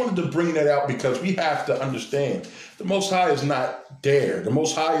 I just wanted to bring that out because we have to understand the Most High is not there. The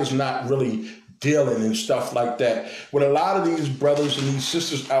Most High is not really dealing and stuff like that with a lot of these brothers and these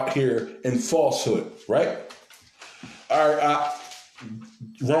sisters out here in falsehood, right? All right,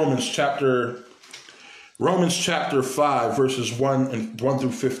 Romans chapter 5, verses 1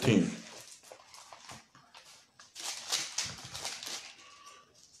 through 15.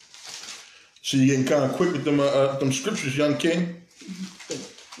 So you getting kind of quick with them scriptures, young king?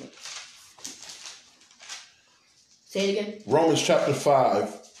 Say it again. Romans chapter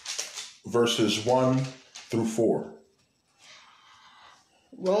 5, verses 1 through 4.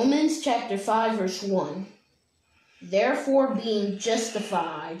 Romans chapter 5, verse 1. Therefore, being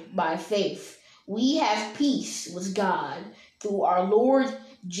justified by faith, we have peace with God through our Lord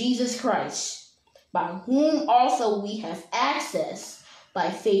Jesus Christ, by whom also we have access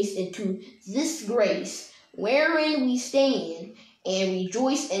by faith into this grace, wherein we stand and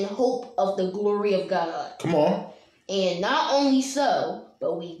rejoice in hope of the glory of God. Come on. And not only so,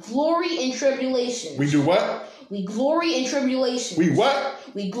 but we glory in tribulation. We do what? We glory in tribulation. We what?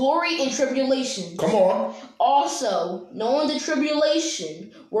 We glory in tribulation. Come on. Also, knowing the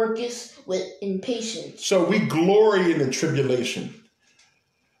tribulation worketh with impatience. So we glory in the tribulation.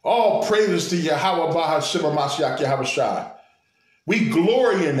 All praises to Yahweh Bahashim Mashiach Yahweh Shai. We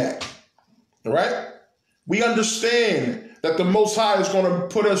glory in that. All right? We understand that the Most High is going to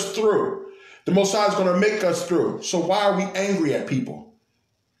put us through. The Most High is going to make us through. So why are we angry at people?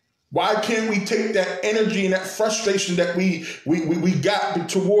 Why can't we take that energy and that frustration that we got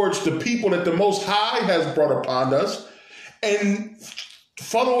towards the people that the Most High has brought upon us and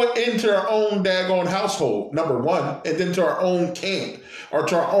funnel it into our own daggone household, number one, and then to our own camp or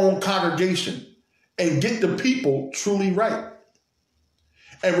to our own congregation and get the people truly right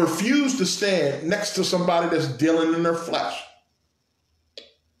and refuse to stand next to somebody that's dealing in their flesh.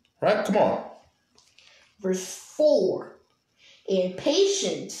 Right? Come on. Verse 4. In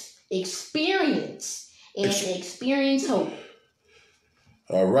patience, experience hope.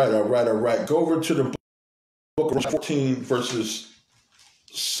 All right. Go over to the book of 14, verses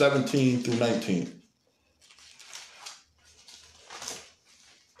 17 through 19.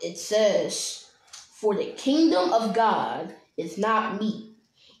 It says, for the kingdom of God is not meat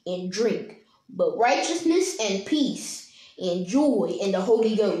and drink, but righteousness and peace and joy in the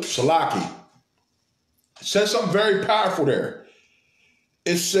Holy Ghost. Salaki. It says something very powerful there.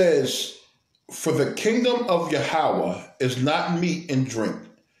 It says, for the kingdom of Yahweh is not meat and drink,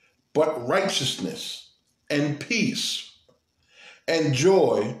 but righteousness and peace and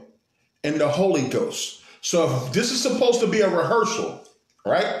joy in the Holy Ghost. So if this is supposed to be a rehearsal,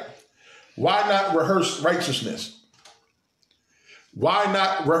 right? Why not rehearse righteousness? Why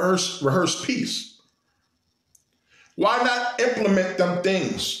not rehearse peace? Why not implement them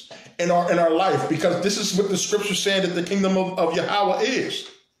things in our life? Because this is what the scripture said that the kingdom of Yahweh is.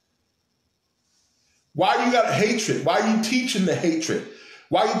 Why you got hatred? Why are you teaching the hatred?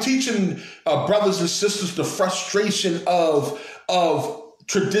 Why are you teaching brothers and sisters the frustration of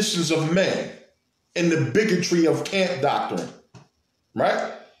traditions of men and the bigotry of camp doctrine?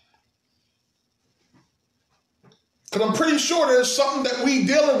 Right? Because I'm pretty sure there's something that we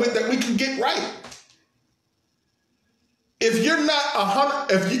dealing with that we can get right. If you're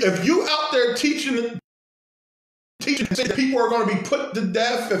not if you out there teaching that people are going to be put to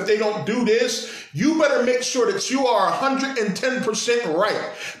death if they don't do this, you better make sure that you are 110%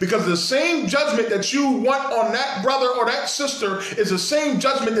 right. Because the same judgment that you want on that brother or that sister is the same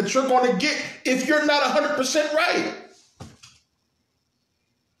judgment that you're going to get if you're not 100% right.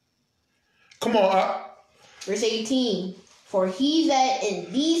 Come on. Verse 18, for he that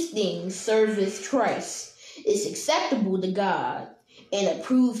in these things serveth Christ is acceptable to God and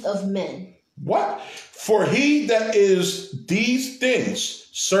approved of men. What? For he that is these things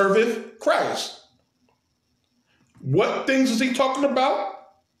serveth Christ. What things is he talking about?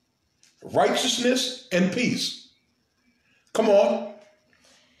 Righteousness and peace. Come on.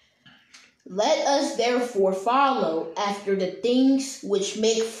 Let us therefore follow after the things which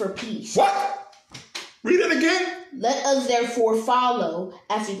make for peace. What? Read it again. Let us therefore follow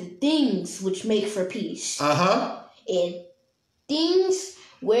after the things which make for peace. And things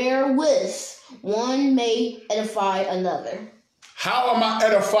wherewith one may edify another. How am I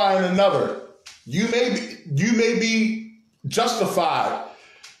edifying another? You may be justified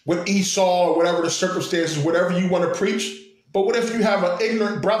with Esau or whatever the circumstances, whatever you want to preach. But what if you have an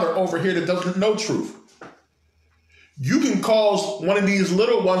ignorant brother over here that doesn't know truth? You can cause one of these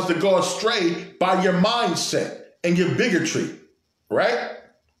little ones to go astray by your mindset and your bigotry, right?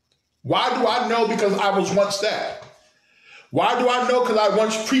 Why do I know? Because I was once that. Why do I know? Because I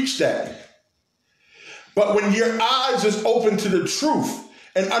once preached that. But when your eyes is open to the truth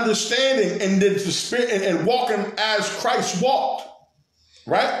and understanding and the spirit and walking as Christ walked,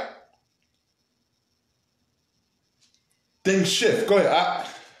 right? Things shift. Go ahead.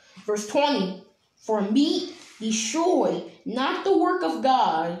 Verse 20, for meat destroy not the work of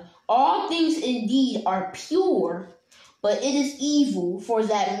God. All things indeed are pure, but it is evil for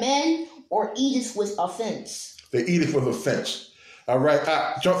that men or eateth with offense. They eat it with offense. All right.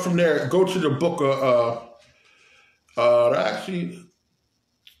 Jump from there. Go to the book of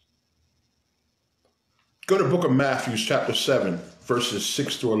go to the book of Matthew, chapter 7, verses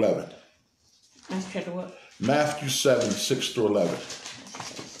 6 through 11. Matthew chapter what? Matthew 7, 6 through 11.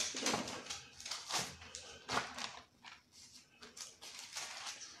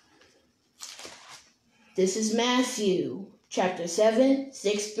 This is Matthew chapter 7,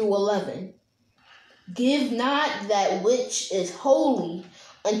 6 through 11. Give not that which is holy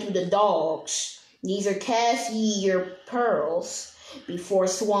unto the dogs, neither cast ye your pearls before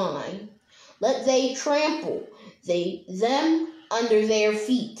swine. Let they trample them under their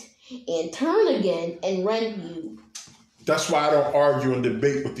feet, and turn again and rend you. That's why I don't argue and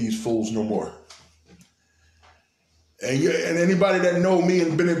debate with these fools no more. And anybody that know me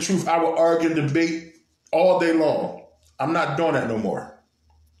and been in truth, I will argue and debate all day long. I'm not doing that no more.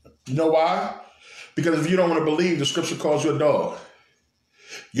 You know why? Because if you don't want to believe, the scripture calls you a dog.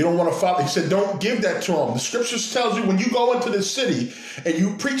 You don't want to follow. He said, don't give that to them. The scriptures tells you when you go into the city and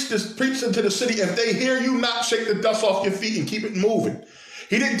you preach into the city, if they hear you not, shake the dust off your feet and keep it moving.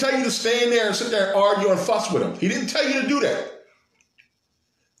 He didn't tell you to stand there and sit there and argue and fuss with them. He didn't tell you to do that.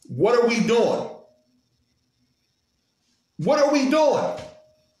 What are we doing? What are we doing?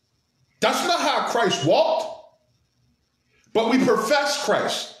 That's not how Christ walked. But we profess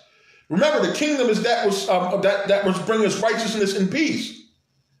Christ. Remember, the kingdom is that was bring us righteousness and peace.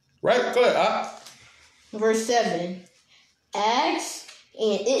 Right? Go ahead. Verse 7. Ask,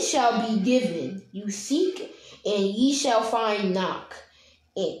 and it shall be given. You seek, and ye shall find. Knock,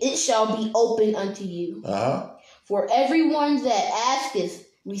 and it shall be open unto you. For everyone that asketh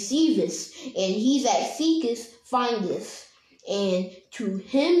receiveth, and he that seeketh findeth, and to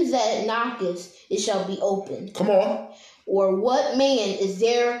him that knocketh it shall be open. Come on. Or what man is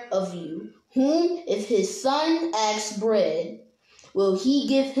there of you, whom if his son asks bread, will he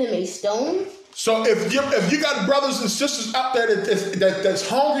give him a stone? So if you got brothers and sisters out there that's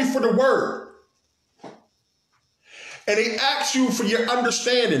hungry for the word, and they ask you for your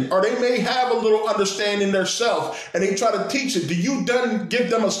understanding, or they may have a little understanding themselves, and they try to teach it, do you then give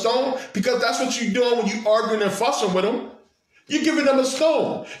them a stone? Because that's what you're doing when you arguing and fussing with them. You're giving them a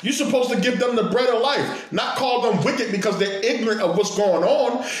stone. You're supposed to give them the bread of life, not call them wicked because they're ignorant of what's going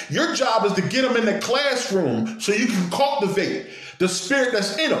on. Your job is to get them in the classroom so you can cultivate the spirit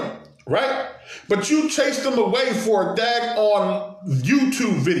that's in them, right? But you chase them away for a daggone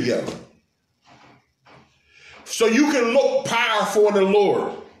YouTube video so you can look powerful in the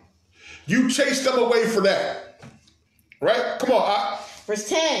Lord. You chase them away for that, right? Come on. Verse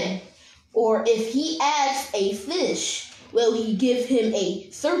 10, or if he asks a fish, will he give him a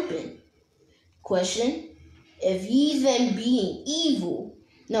serpent? Question, if ye then being evil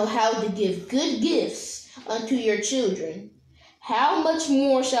know how to give good gifts unto your children, how much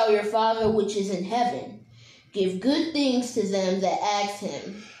more shall your Father which is in heaven give good things to them that ask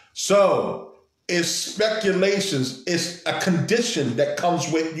him? So, it's speculations. It's a condition that comes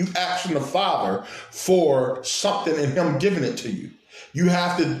with you asking the Father for something and him giving it to you. You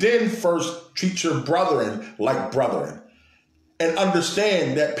have to then first treat your brethren like brethren and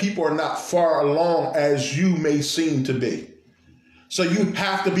understand that people are not far along as you may seem to be. So you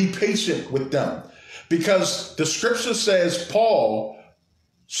have to be patient with them because the scripture says Paul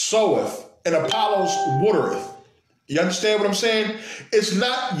soweth and Apollos watereth. You understand what I'm saying? It's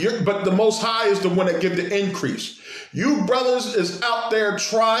not your, but the Most High is the one that gives the increase. You brothers is out there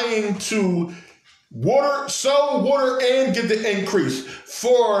trying to sow water and get the increase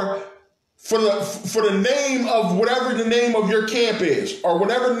for the name of whatever the name of your camp is or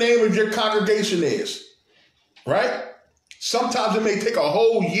whatever name of your congregation is, right? Sometimes it may take a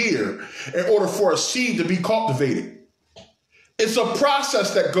whole year in order for a seed to be cultivated. It's a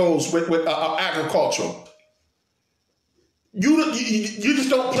process that goes with agriculture. You just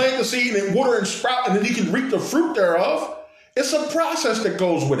don't plant the seed and water and sprout and then you can reap the fruit thereof. It's a process that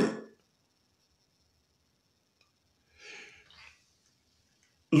goes with it.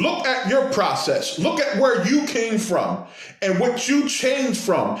 Look at your process. Look at where you came from and what you changed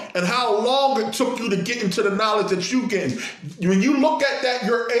from and how long it took you to get into the knowledge that you get. When you look at that,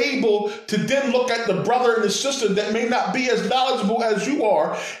 you're able to then look at the brother and the sister that may not be as knowledgeable as you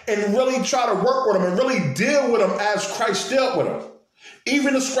are and really try to work with them and really deal with them as Christ dealt with them.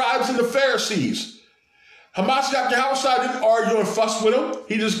 Even the scribes and the Pharisees. Hamashiach Yahushua didn't argue and fuss with them.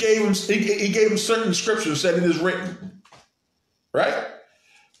 He just gave him, he gave him certain scriptures, said it is written. Right?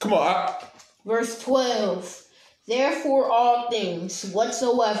 Come on. Verse 12. Therefore all things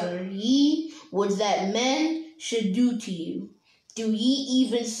whatsoever ye would that men should do to you, do ye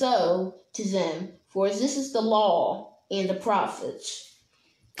even so to them. For this is the law and the prophets.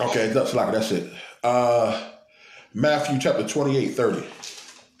 Okay, that's it. Matthew chapter 28:30.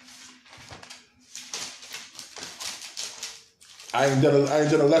 I ain't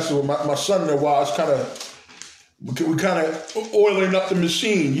done a lesson with my son in a while. It's we kind of oiling up the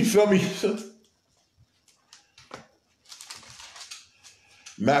machine. You feel me?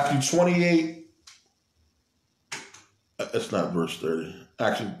 Matthew 28. That's not verse 30.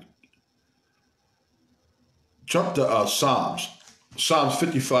 Actually, jump to Psalms. Psalms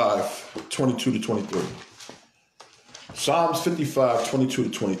 55, 22 to 23. Psalms 55, 22 to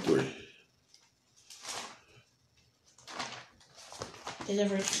 23. Is that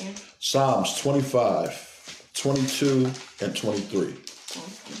verse again? Psalms 25. 22 and 23.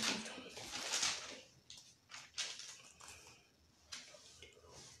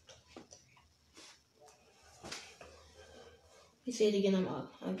 You say it again,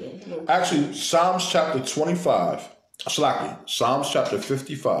 I'm getting Actually, Psalms chapter 25. Psalms chapter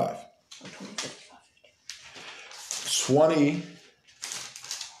 55. 20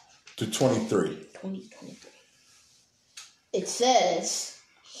 to 23. 23. It says,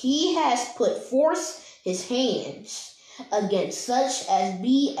 he has put forth his hands against such as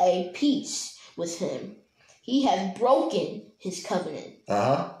be a peace with him. He hath broken his covenant.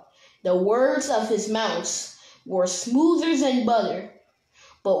 The words of his mouth were smoother than butter,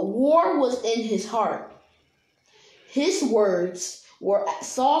 but war was in his heart. His words were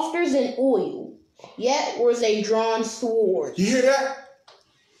softer than oil, yet were they drawn sword. You hear that?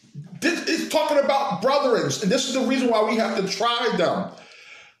 This is talking about brethren, and this is the reason why we have to try them.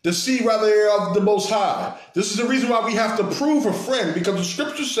 To see whether they're of the Most High. This is the reason why we have to prove a friend, because the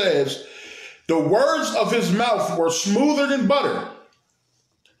scripture says the words of his mouth were smoother than butter,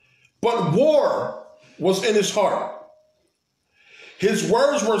 but war was in his heart. His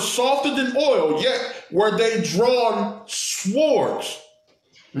words were softer than oil, yet were they drawn swords.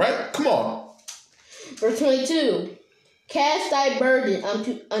 Right? Come on. Verse 22. Cast thy burden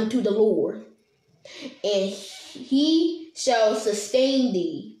unto the Lord, and he shall sustain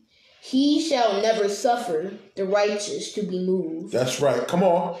thee. He shall never suffer the righteous to be moved. That's right. Come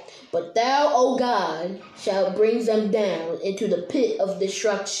on. But thou, O God, shalt bring them down into the pit of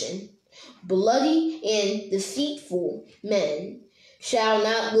destruction. Bloody and deceitful men shall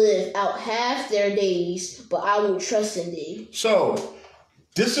not live out half their days, but I will trust in thee. So,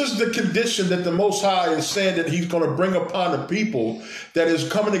 this is the condition that the Most High is saying that he's going to bring upon the people that is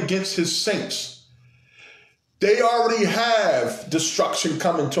coming against his saints. They already have destruction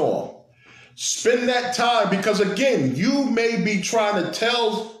coming to them. Spend that time, because again, you may be trying to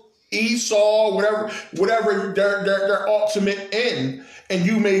tell Esau, whatever their ultimate end, and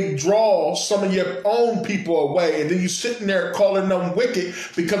you may draw some of your own people away, and then you sitting there calling them wicked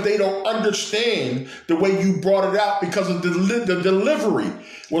because they don't understand the way you brought it out, because of the delivery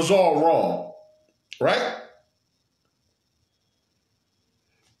was all wrong, right?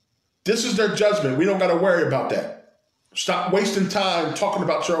 This is their judgment. We don't got to worry about that. Stop wasting time talking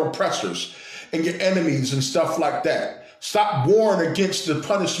about your oppressors and your enemies and stuff like that. Stop warring against the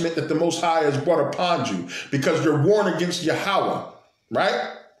punishment that the Most High has brought upon you, because you're warring against Yahweh,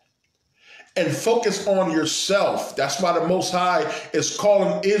 right? And focus on yourself. That's why the Most High is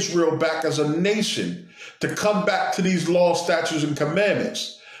calling Israel back as a nation to come back to these laws, statutes, and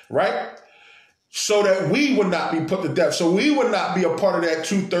commandments, right? So that we would not be put to death. So we would not be a part of that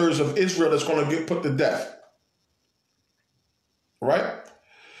 2/3 of Israel that's going to get put to death. Right?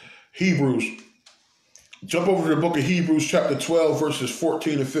 Hebrews. Jump over to the book of Hebrews chapter 12, verses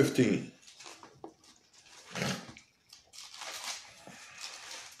 14 and 15.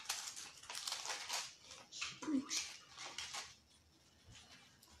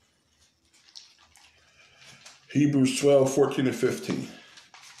 Hebrews 12, 14 and 15.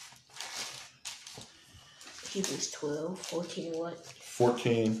 Hebrews 12, 14 and what?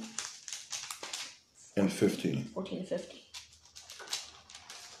 14 and 15. 14 and 15.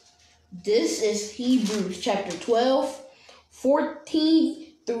 This is Hebrews chapter 12,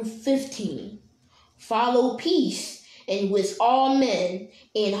 14 through 15. Follow peace and with all men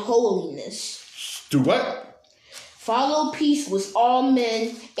in holiness. Do what? Follow peace with all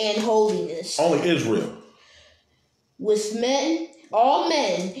men and holiness. Only Israel. With men, all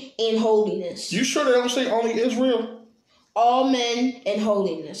men in holiness. You sure they don't say only Israel? All men in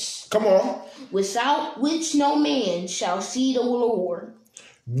holiness. Come on. Without which no man shall see the Lord.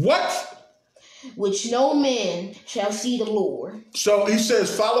 What? Which no man shall see the Lord. So he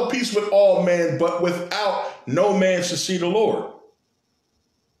says, follow peace with all men, but without no man shall see the Lord.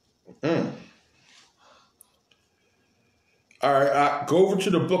 All right, go over to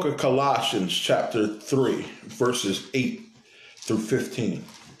the book of Colossians, chapter 3, verses 8 through 15.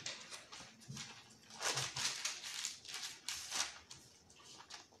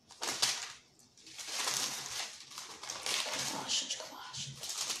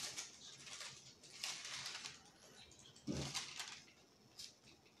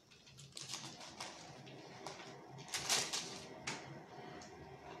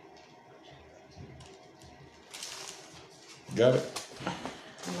 Got it?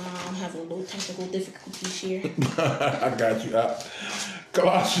 I'm having a little technical difficulties here. I got you.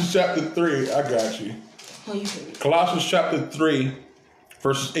 Colossians chapter 3, I got you. Oh, you heard it. Colossians chapter 3,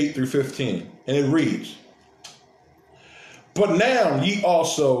 verses 8 through 15. And it reads, but now ye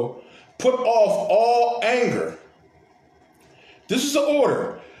also put off all anger. This is the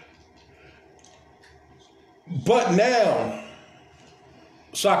order. But now,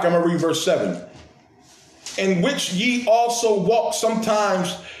 I'm going to read verse 7. In which ye also walk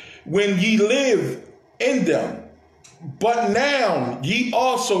sometimes when ye live in them. But now ye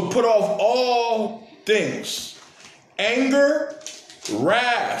also put off all things: anger,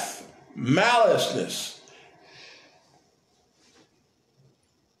 wrath, maliceness,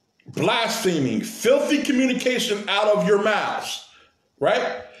 blaspheming, filthy communication out of your mouths.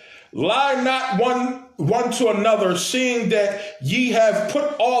 Right? Lie not one to another, seeing that ye have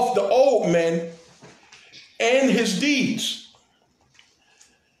put off the old man and his deeds,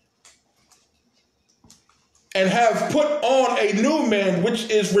 and have put on a new man, which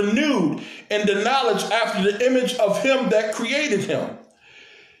is renewed in the knowledge after the image of him that created him,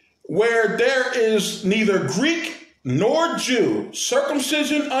 where there is neither Greek nor Jew,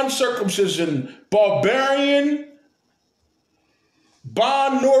 circumcision, uncircumcision, barbarian,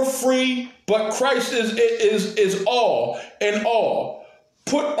 bond nor free, but Christ is all in all.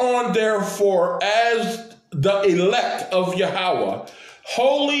 Put on therefore as the elect of Yahweh,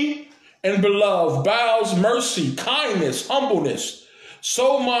 holy and beloved, bowels, mercy, kindness, humbleness,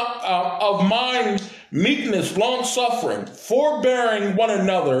 of mind, meekness, long-suffering, forbearing one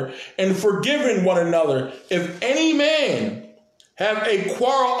another, and forgiving one another. If any man have a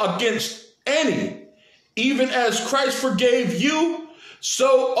quarrel against any, even as Christ forgave you,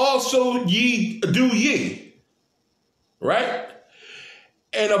 so also ye do ye. Right?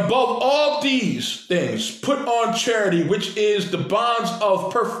 And above all these things, put on charity, which is the bonds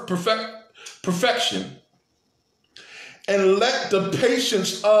of perfection. And let the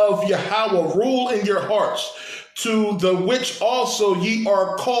patience of Yahweh rule in your hearts, to the which also ye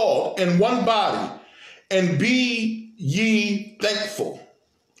are called in one body, and be ye thankful.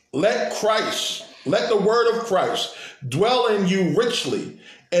 Let the word of Christ dwell in you richly,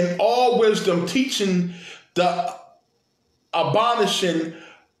 in all wisdom, teaching the admonishing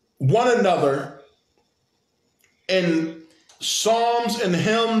one another in psalms and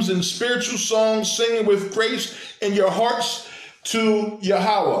hymns and spiritual songs, singing with grace in your hearts to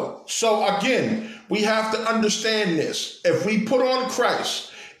Yahweh. So again, we have to understand this. If we put on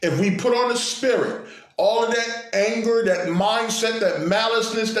Christ, if we put on the Spirit, all of that anger, that mindset, that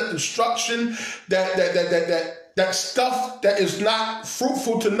maliceness, that destruction, that stuff that is not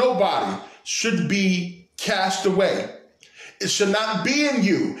fruitful to nobody should be cast away. It should not be in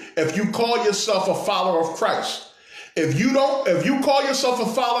you if you call yourself a follower of Christ. If you call yourself a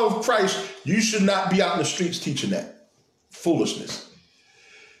follower of Christ, you should not be out in the streets teaching that foolishness.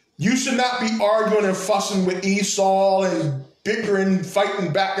 You should not be arguing and fussing with Esau and bickering,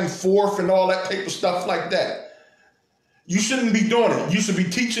 fighting back and forth and all that type of stuff like that. You shouldn't be doing it. You should be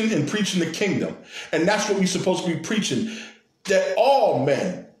teaching and preaching the kingdom. And that's what we're supposed to be preaching, that all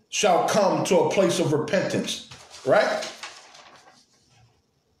men shall come to a place of repentance, right?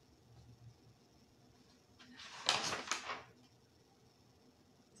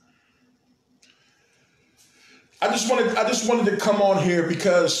 I just wanted to come on here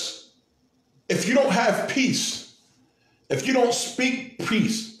because if you don't have peace, if you don't speak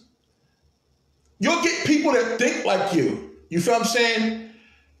peace, you'll get people that think like you. You feel what I'm saying?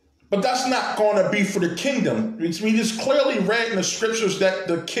 But that's not going to be for the kingdom. We just clearly read in the scriptures that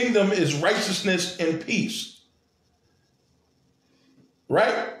the kingdom is righteousness and peace.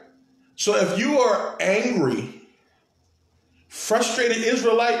 Right? So if you are angry, frustrated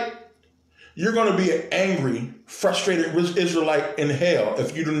Israelite, you're going to be an angry, frustrated Israelite in hell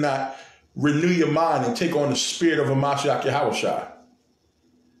if you do not renew your mind and take on the spirit of a Mashiach Yahushua.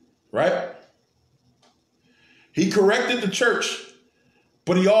 Right? He corrected the church,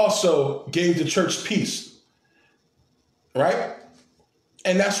 but he also gave the church peace. Right?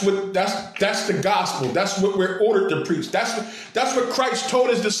 And that's the gospel. That's what we're ordered to preach. That's what Christ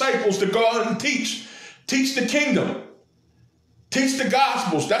told his disciples to go out and teach. Teach the kingdom. Teach the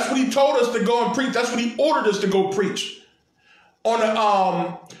gospels. That's what he told us to go and preach. That's what he ordered us to go preach. On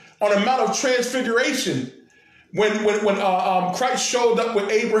the Mount of Transfiguration, when Christ showed up with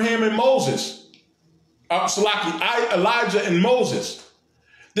Abraham and Moses, Elijah and Moses,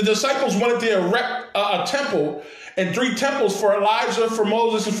 the disciples wanted to erect a temple and 3 temples for Elijah, for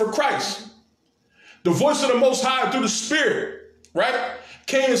Moses, and for Christ. The voice of the Most High through the Spirit, right,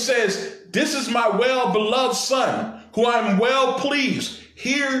 came and says, "This is my well-beloved Son, who I am well pleased.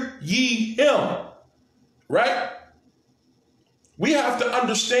 Hear ye him." Right? We have to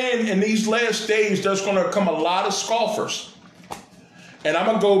understand in these last days, there's going to come a lot of scoffers. And I'm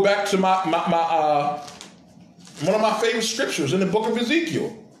going to go back to one of my favorite scriptures in the book of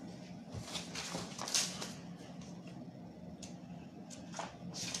Ezekiel.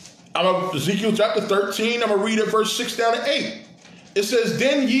 Ezekiel chapter 13, I'm going to read it verse 6 down to 8. It says,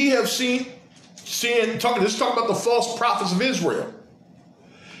 "Then ye have seen let's talk about the false prophets of Israel.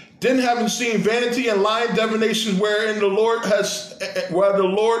 Then having seen vanity and lying divination where the Lord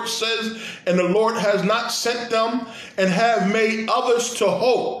says, and the Lord has not sent them, and have made others to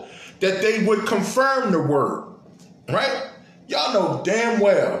hope that they would confirm the word." Right? Y'all know damn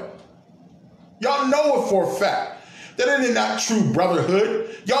well. Y'all know it for a fact that it is not true brotherhood.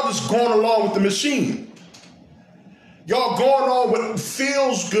 Y'all just going along with the machine. Y'all going on what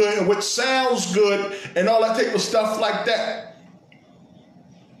feels good and what sounds good and all that type of stuff like that.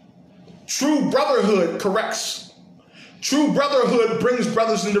 True brotherhood corrects. True brotherhood brings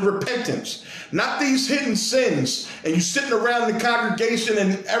brothers into repentance. Not these hidden sins and you sitting around the congregation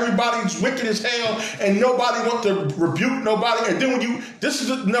and everybody's wicked as hell and nobody wants to rebuke nobody. And then when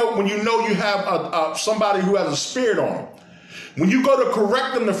you know you have somebody who has a spirit on them. When you go to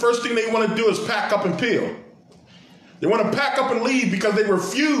correct them, the first thing they want to do is pack up and peel. They want to pack up and leave because they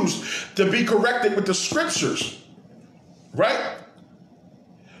refuse to be corrected with the scriptures. Right?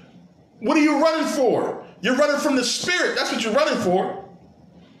 What are you running for? You're running from the Spirit. That's what you're running for.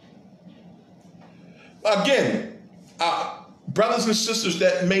 Again, brothers and sisters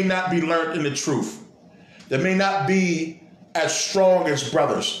that may not be learned in the truth, that may not be as strong as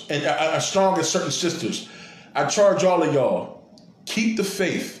brothers and as strong as certain sisters. I charge all of y'all, keep the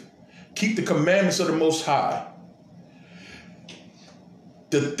faith, keep the commandments of the Most High.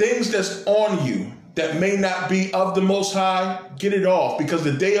 The things that's on you that may not be of the Most High, get it off, because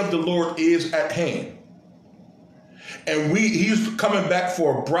the day of the Lord is at hand. And he's coming back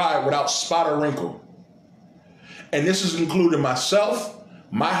for a bride without spot or wrinkle. And this is including myself,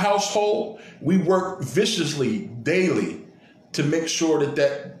 my household. We work viciously daily to make sure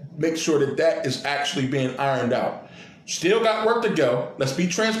that is actually being ironed out. Still got work to go. Let's be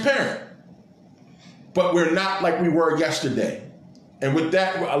transparent. But we're not like we were yesterday. And with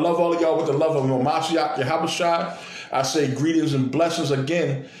that, I love all of y'all with the love of Mashiach Yahushua. I say greetings and blessings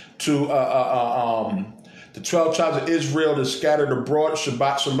again to the 12 tribes of Israel that scattered abroad.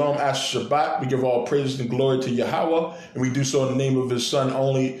 Shabbat Shalom, Asher Shabbat. We give all praises and glory to Yahweh, and we do so in the name of his son,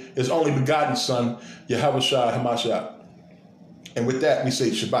 his only begotten son, Yahushua Hamashiach. And with that, we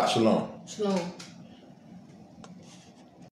say Shabbat Shalom. Shalom.